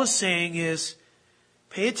what Paul is saying is,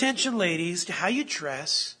 pay attention, ladies, to how you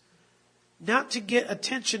dress, not to get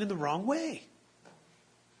attention in the wrong way.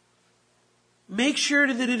 Make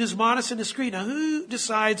sure that it is modest and discreet. Now, who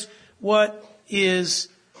decides what is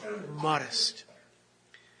modest?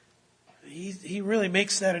 He really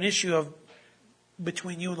makes that an issue of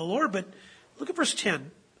between you and the Lord. But look at verse 10.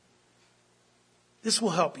 This will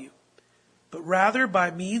help you. But rather by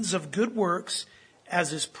means of good works,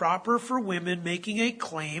 as is proper for women making a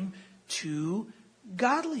claim to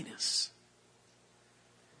godliness.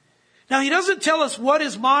 Now, he doesn't tell us what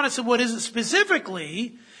is modest and what isn't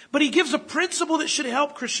specifically, but he gives a principle that should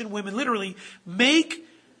help Christian women. Literally, make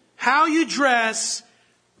how you dress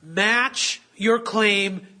match your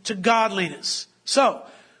claim to godliness. So,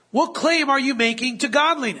 What claim are you making to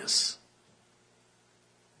godliness?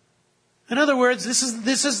 In other words, this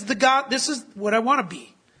is what I want to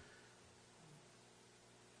be.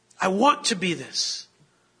 I want to be this.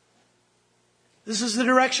 This is the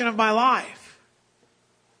direction of my life.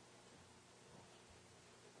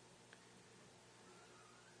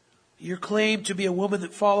 Your claim to be a woman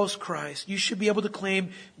that follows Christ, you should be able to claim,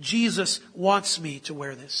 Jesus wants me to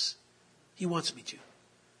wear this. He wants me to.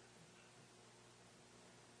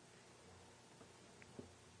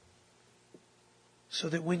 So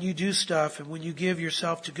that when you do stuff and when you give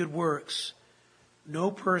yourself to good works, no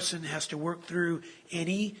person has to work through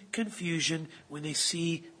any confusion when they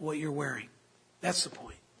see what you're wearing. That's the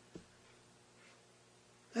point.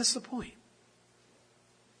 That's the point.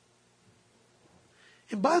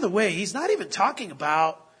 And by the way, he's not even talking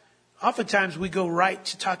about, oftentimes we go right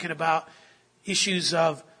to talking about issues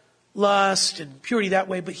of lust and purity that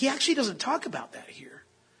way, but he actually doesn't talk about that here.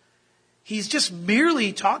 He's just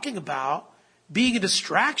merely talking about being a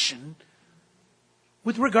distraction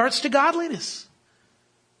with regards to godliness,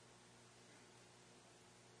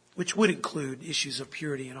 which would include issues of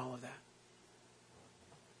purity and all of that.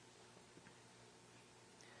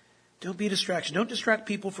 Don't be a distraction. Don't distract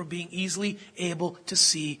people from being easily able to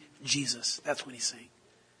see Jesus. That's what he's saying.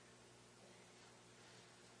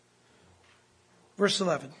 Verse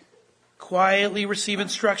 11. Quietly receive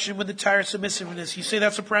instruction with entire submissiveness. You say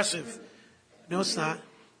that's oppressive. No, it's not.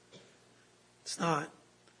 It's not.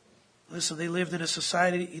 Listen, they lived in a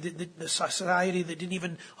society that didn't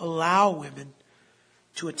even allow women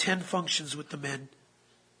to attend functions with the men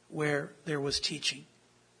where there was teaching.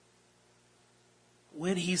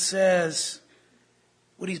 When he says,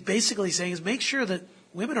 what he's basically saying is make sure that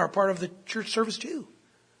women are part of the church service too.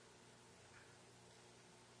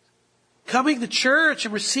 Coming to church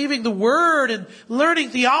and receiving the word and learning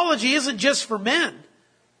theology isn't just for men.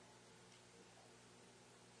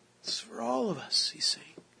 It's for all of us, he's saying.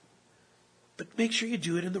 But make sure you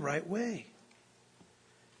do it in the right way.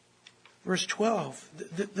 Verse 12,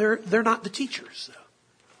 they're not the teachers, though.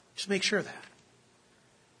 Just make sure of that.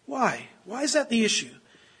 Why? Why is that the issue?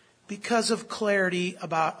 Because of clarity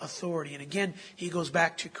about authority. And again, he goes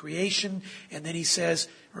back to creation, and then he says,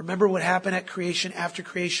 remember what happened at creation, after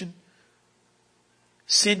creation?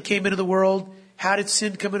 Sin came into the world. How did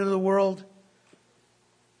sin come into the world?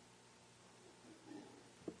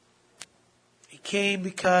 It came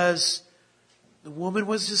because the woman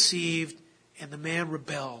was deceived and the man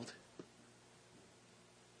rebelled.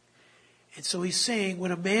 And so he's saying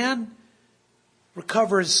when a man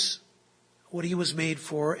recovers what he was made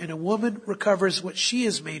for and a woman recovers what she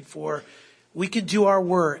is made for, we can do our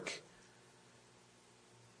work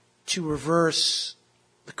to reverse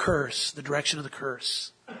the curse, the direction of the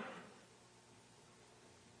curse.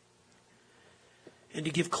 And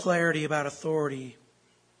to give clarity about authority.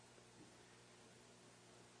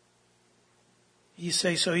 You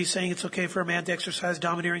say, so he's saying it's okay for a man to exercise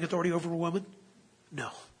domineering authority over a woman? No.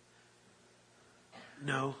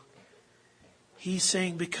 No. He's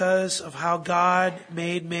saying because of how God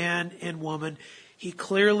made man and woman, he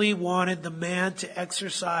clearly wanted the man to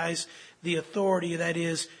exercise the authority that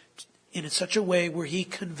is in such a way where he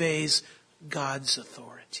conveys God's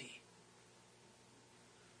authority.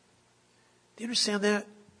 Do you understand that?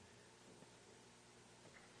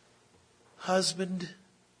 Husband,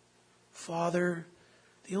 father,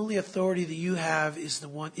 the only authority that you have is the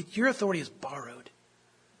one, your authority is borrowed.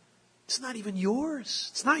 It's not even yours.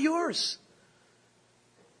 It's not yours.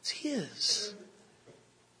 It's his.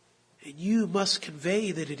 And you must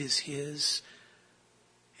convey that it is his.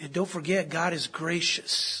 And don't forget, God is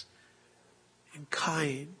gracious and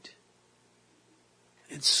kind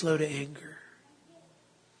and slow to anger,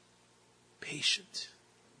 patient.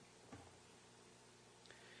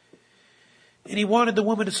 And he wanted the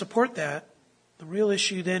woman to support that. The real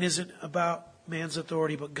issue then isn't about man's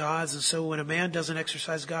authority, but God's. And so when a man doesn't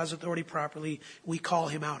exercise God's authority properly, we call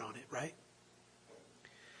him out on it, right?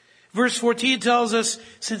 Verse 14 tells us,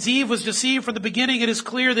 since Eve was deceived from the beginning, it is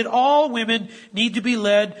clear that all women need to be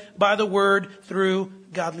led by the word through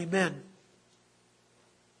godly men.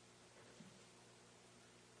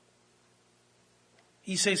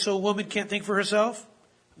 You say, so a woman can't think for herself?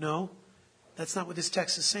 No, that's not what this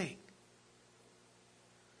text is saying.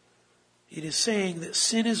 It is saying that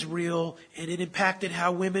sin is real and it impacted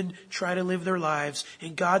how women try to live their lives.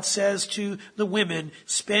 And God says to the women,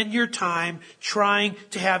 spend your time trying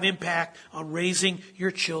to have impact on raising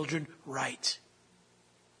your children right.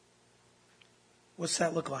 What's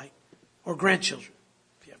that look like? Or grandchildren,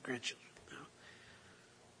 if you have grandchildren. No.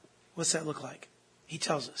 What's that look like? He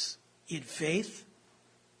tells us, in faith,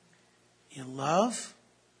 in love,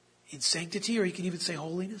 in sanctity, or you can even say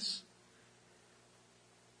holiness,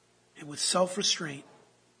 and with self-restraint.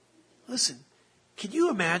 Listen, can you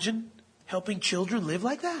imagine helping children live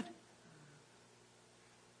like that?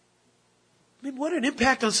 I mean, what an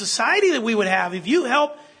impact on society that we would have if you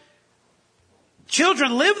help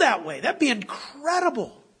children live that way. That'd be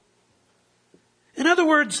incredible. In other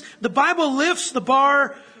words, the Bible lifts the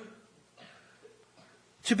bar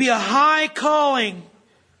to be a high calling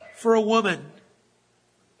for a woman.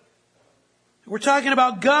 We're talking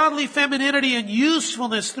about godly femininity and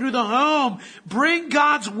usefulness through the home. Bring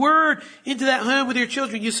God's Word into that home with your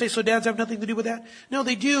children. You say, so dads have nothing to do with that? No,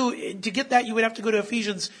 they do. To get that, you would have to go to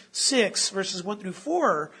Ephesians 6, verses 1 through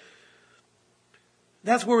 4.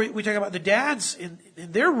 That's where we talk about the dads and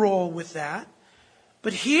their role with that.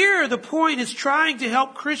 But here, the point is trying to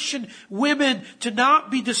help Christian women to not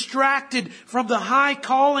be distracted from the high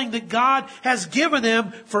calling that God has given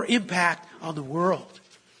them for impact on the world.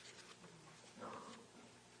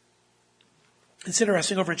 It's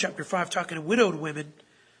interesting, over in chapter 5, talking to widowed women,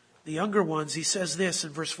 the younger ones, he says this in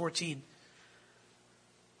verse 14.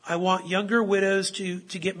 I want younger widows to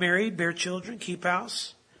get married, bear children, keep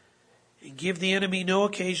house, and give the enemy no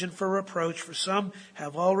occasion for reproach, for some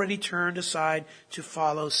have already turned aside to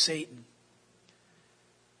follow Satan.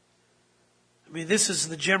 I mean, this is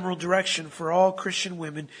the general direction for all Christian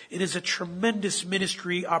women. It is a tremendous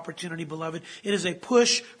ministry opportunity, beloved. It is a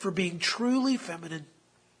push for being truly feminine.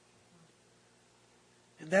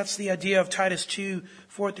 And that's the idea of Titus 2,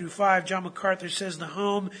 4 through 5. John MacArthur says the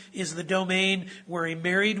home is the domain where a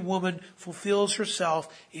married woman fulfills herself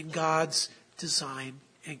in God's design.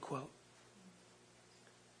 End quote.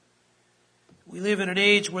 We live in an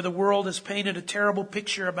age where the world has painted a terrible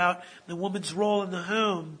picture about the woman's role in the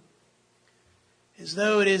home, as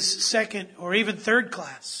though it is second or even third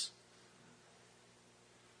class,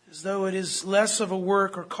 as though it is less of a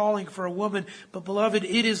work or calling for a woman. But beloved,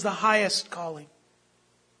 it is the highest calling.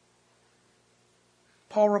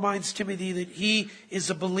 Paul reminds Timothy that he is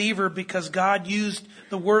a believer because God used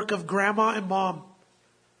the work of grandma and mom.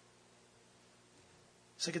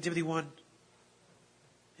 2 Timothy 1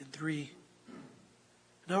 and 3.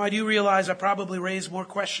 Now I do realize I probably raise more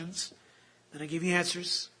questions than I give you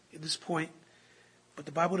answers at this point. But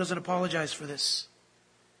the Bible doesn't apologize for this.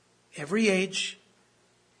 Every age,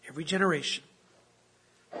 every generation,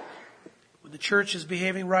 when the church is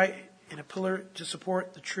behaving right and a pillar to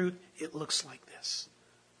support the truth, it looks like this.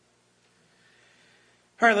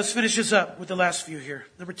 All right, let's finish this up with the last few here.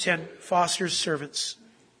 Number 10, fosters servants.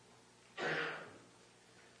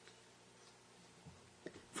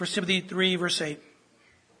 1 Timothy 3, verse 8.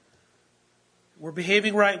 We're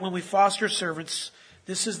behaving right when we foster servants.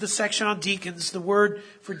 This is the section on deacons. The word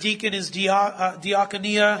for deacon is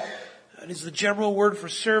diakonia. It is the general word for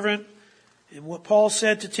servant. And what Paul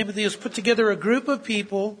said to Timothy is put together a group of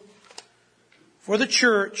people for the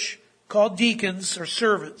church called deacons or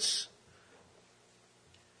servants.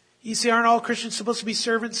 You say, aren't all Christians supposed to be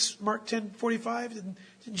servants? Mark 10:45. Didn't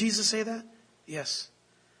Jesus say that? Yes.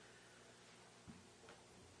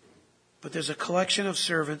 But there's a collection of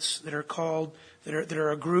servants that are called, that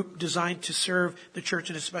are a group designed to serve the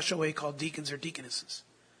church in a special way called deacons or deaconesses.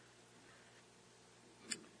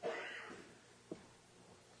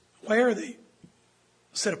 Why are they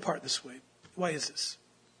set apart this way? Why is this?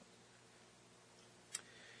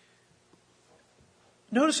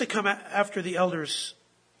 Notice they come after the elders.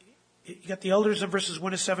 You got the elders in verses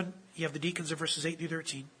 1 to 7. You have the deacons in verses 8 through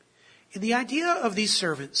 13. And the idea of these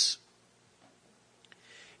servants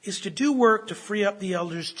is to do work to free up the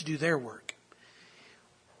elders to do their work.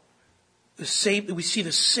 We see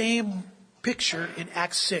the same picture in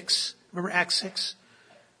Acts 6. Remember Acts 6?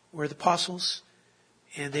 Where the apostles,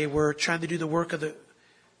 and they were trying to do the work of the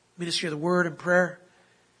ministry of the word and prayer.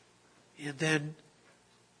 And then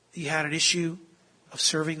you had an issue of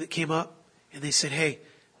serving that came up. And they said, hey,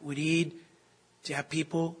 we need to have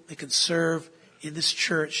people that can serve in this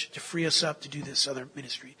church to free us up to do this other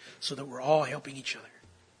ministry so that we're all helping each other.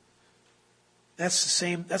 That's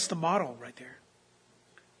the model right there.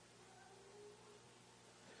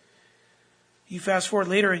 You fast forward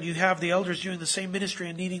later and you have the elders doing the same ministry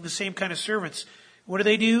and needing the same kind of servants. What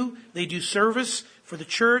do? They do service for the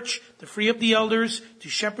church, to free up the elders, to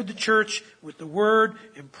shepherd the church with the word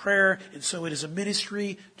and prayer. And so it is a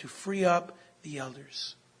ministry to free up the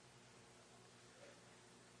elders.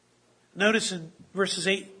 Notice in verses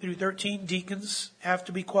 8 through 13, deacons have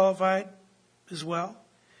to be qualified as well.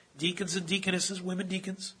 Deacons and deaconesses, women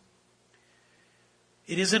deacons.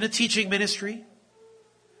 It isn't a teaching ministry.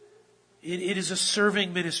 It is a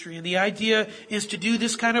serving ministry. And the idea is to do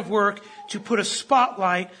this kind of work to put a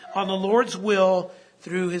spotlight on the Lord's will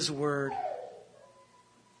through His Word.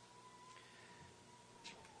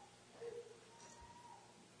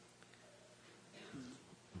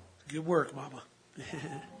 Good work, Mama.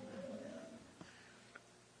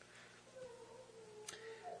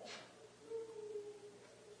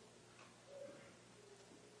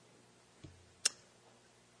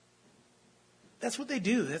 That's what they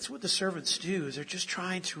do. That's what the servants do, is they're just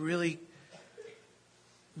trying to really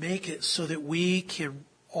make it so that we can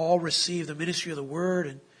all receive the ministry of the Word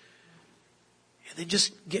and then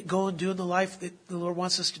just get going doing the life that the Lord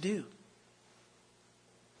wants us to do.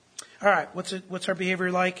 All right, what's our behavior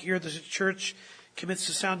like here? The church commits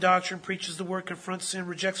to sound doctrine, preaches the Word, confronts sin,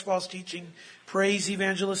 rejects false teaching, prays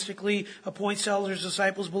evangelistically, appoints elders,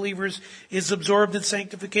 disciples, believers, is absorbed in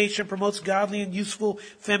sanctification, promotes godly and useful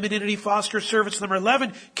femininity, fosters service. Number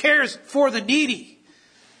 11, cares for the needy.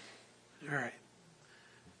 All right,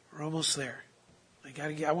 we're almost there.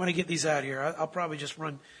 I want to get these out here. I'll probably just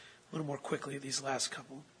run a little more quickly at these last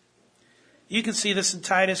couple. You can see this in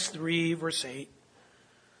Titus 3, verse 8.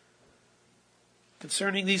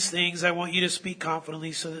 Concerning these things, I want you to speak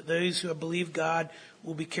confidently so that those who have believed God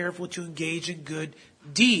will be careful to engage in good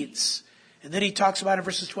deeds. And then he talks about in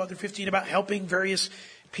verses 12 through 15 about helping various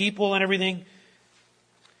people and everything.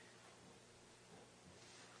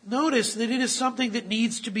 Notice that it is something that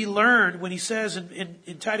needs to be learned when he says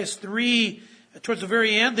in Titus 3, towards the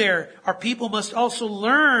very end there, our people must also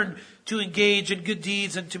learn to engage in good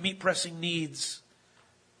deeds and to meet pressing needs.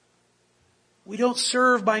 We don't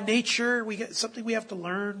serve by nature. It's something we have to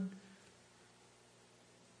learn.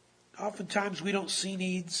 Oftentimes we don't see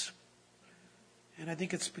needs. And I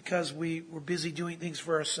think it's because we're busy doing things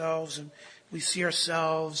for ourselves, and we see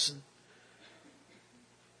ourselves and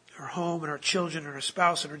our home and our children and our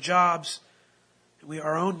spouse and our jobs, and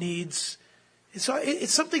our own needs. And so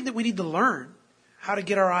it's something that we need to learn, how to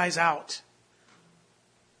get our eyes out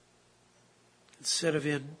instead of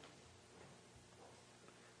in.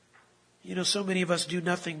 You know, so many of us do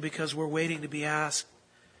nothing because we're waiting to be asked.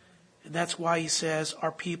 And that's why he says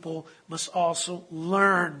our people must also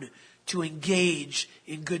learn to engage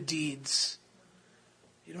in good deeds.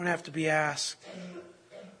 You don't have to be asked.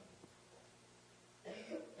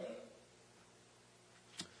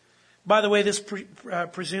 By the way, this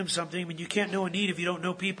presumes something. I mean, you can't know a need if you don't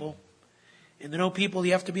know people. And to know people,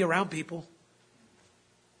 you have to be around people.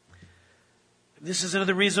 This is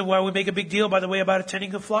another reason why we make a big deal, by the way, about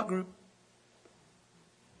attending a flock group.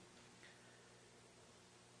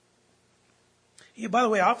 Yeah, by the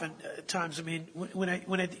way, oftentimes, I mean, when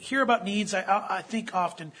I hear about needs, I think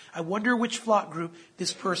often, I wonder which flock group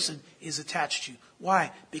this person is attached to.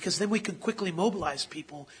 Why? Because then we can quickly mobilize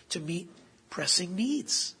people to meet pressing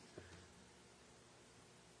needs.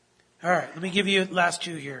 All right, let me give you the last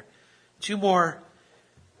two here. Two more.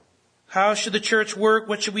 How should the church work?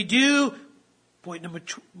 What should we do? Point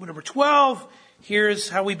number 12. Here's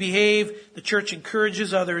how we behave. The church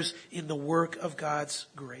encourages others in the work of God's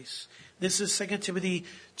grace. This is 2 Timothy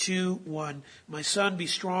 2:1. My son, be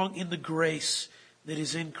strong in the grace that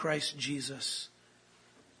is in Christ Jesus.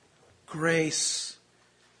 Grace.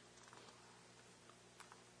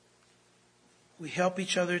 We help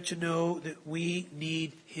each other to know that we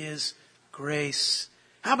need His grace.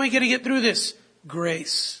 How am I going to get through this?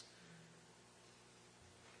 Grace.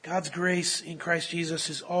 God's grace in Christ Jesus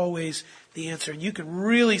is always the answer. And you can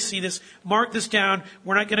really see this. Mark this down.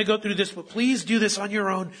 We're not going to go through this, but please do this on your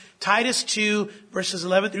own. Titus 2, verses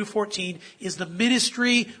 11 through 14, is the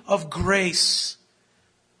ministry of grace.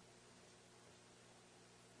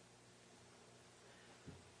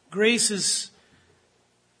 Grace is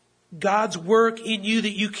God's work in you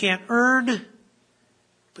that you can't earn,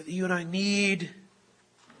 but that you and I need.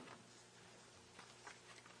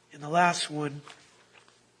 And the last one,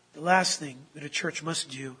 the last thing that a church must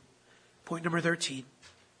do, point number 13.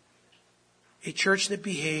 A church that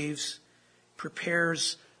behaves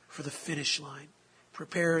prepares for the finish line.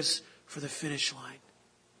 Prepares for the finish line.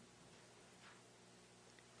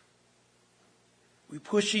 We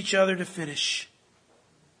push each other to finish.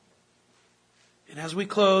 And as we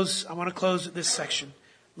close, I want to close at this section.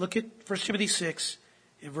 Look at 1 Timothy 6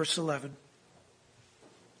 in verse 11.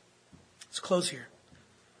 Let's close here.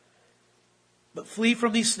 But flee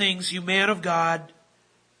from these things, you man of God,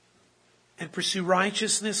 and pursue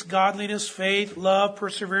righteousness, godliness, faith, love,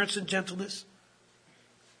 perseverance, and gentleness.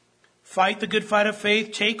 Fight the good fight of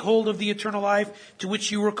faith. Take hold of the eternal life to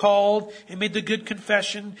which you were called and made the good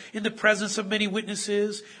confession in the presence of many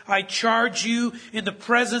witnesses. I charge you in the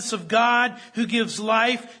presence of God who gives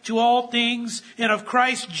life to all things and of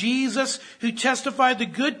Christ Jesus who testified the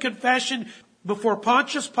good confession before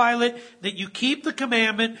Pontius Pilate that you keep the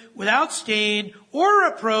commandment without stain or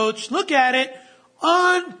reproach, look at it,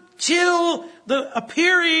 until the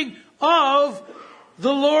appearing of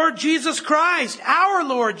the Lord Jesus Christ, our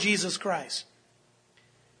Lord Jesus Christ.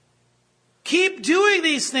 Keep doing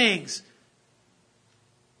these things.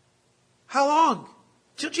 How long?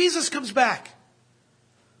 Till Jesus comes back.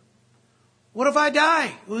 What if I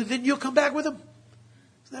die? Well, then you'll come back with him.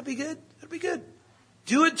 Doesn't that be good? That'd be good.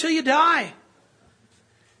 Do it till you die.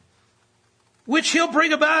 Which he'll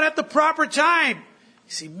bring about at the proper time.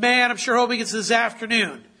 You see, man, I'm sure hoping it's this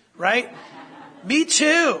afternoon, right? Me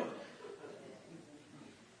too.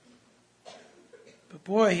 But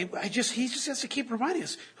boy, he just has to keep reminding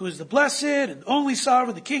us who is the blessed and only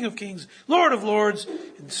sovereign, the King of kings, Lord of lords,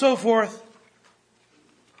 and so forth.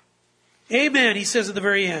 Amen, he says at the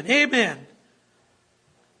very end. Amen.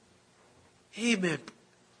 Amen.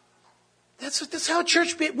 That's how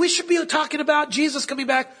church, we should be talking about Jesus coming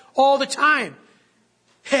back all the time.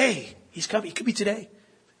 Hey, he's coming. He could be today.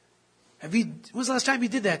 When was the last time you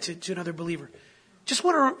did that to another believer? Just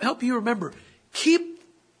want to help you remember. Keep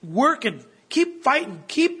working. Keep fighting.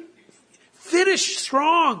 Finish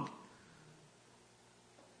strong.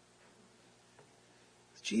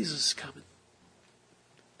 Jesus is coming.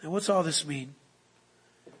 Now what's all this mean?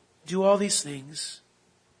 Do all these things.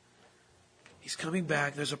 He's coming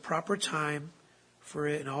back. There's a proper time for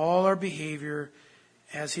it, and all our behavior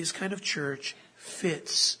as his kind of church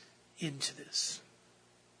fits into this.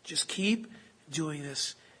 Just keep doing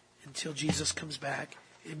this until Jesus comes back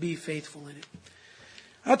and be faithful in it.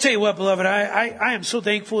 I'll tell you what, beloved, I am so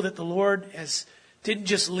thankful that the Lord didn't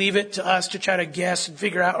just leave it to us to try to guess and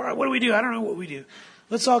figure out, all right, what do we do? I don't know what we do.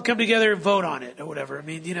 Let's all come together and vote on it or whatever. I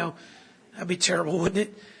mean, that'd be terrible, wouldn't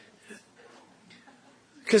it?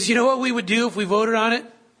 Because you know what we would do if we voted on it?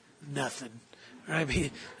 Nothing. I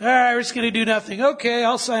mean, all right, we're just going to do nothing. Okay,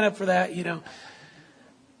 I'll sign up for that,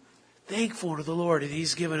 Thankful to the Lord that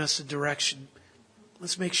he's given us a direction.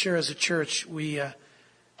 Let's make sure as a church we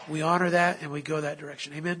honor that and we go that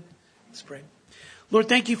direction. Amen? Let's pray. Lord,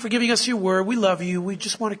 thank you for giving us your word. We love you. We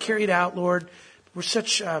just want to carry it out, Lord. We're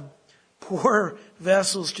such poor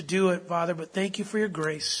vessels to do it, Father, but thank you for your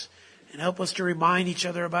grace. And help us to remind each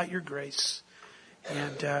other about your grace.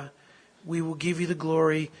 And we will give you the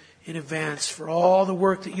glory in advance for all the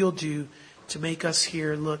work that you'll do to make us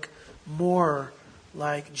here look more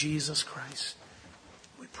like Jesus Christ.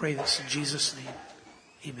 We pray this in Jesus' name.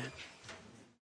 Amen.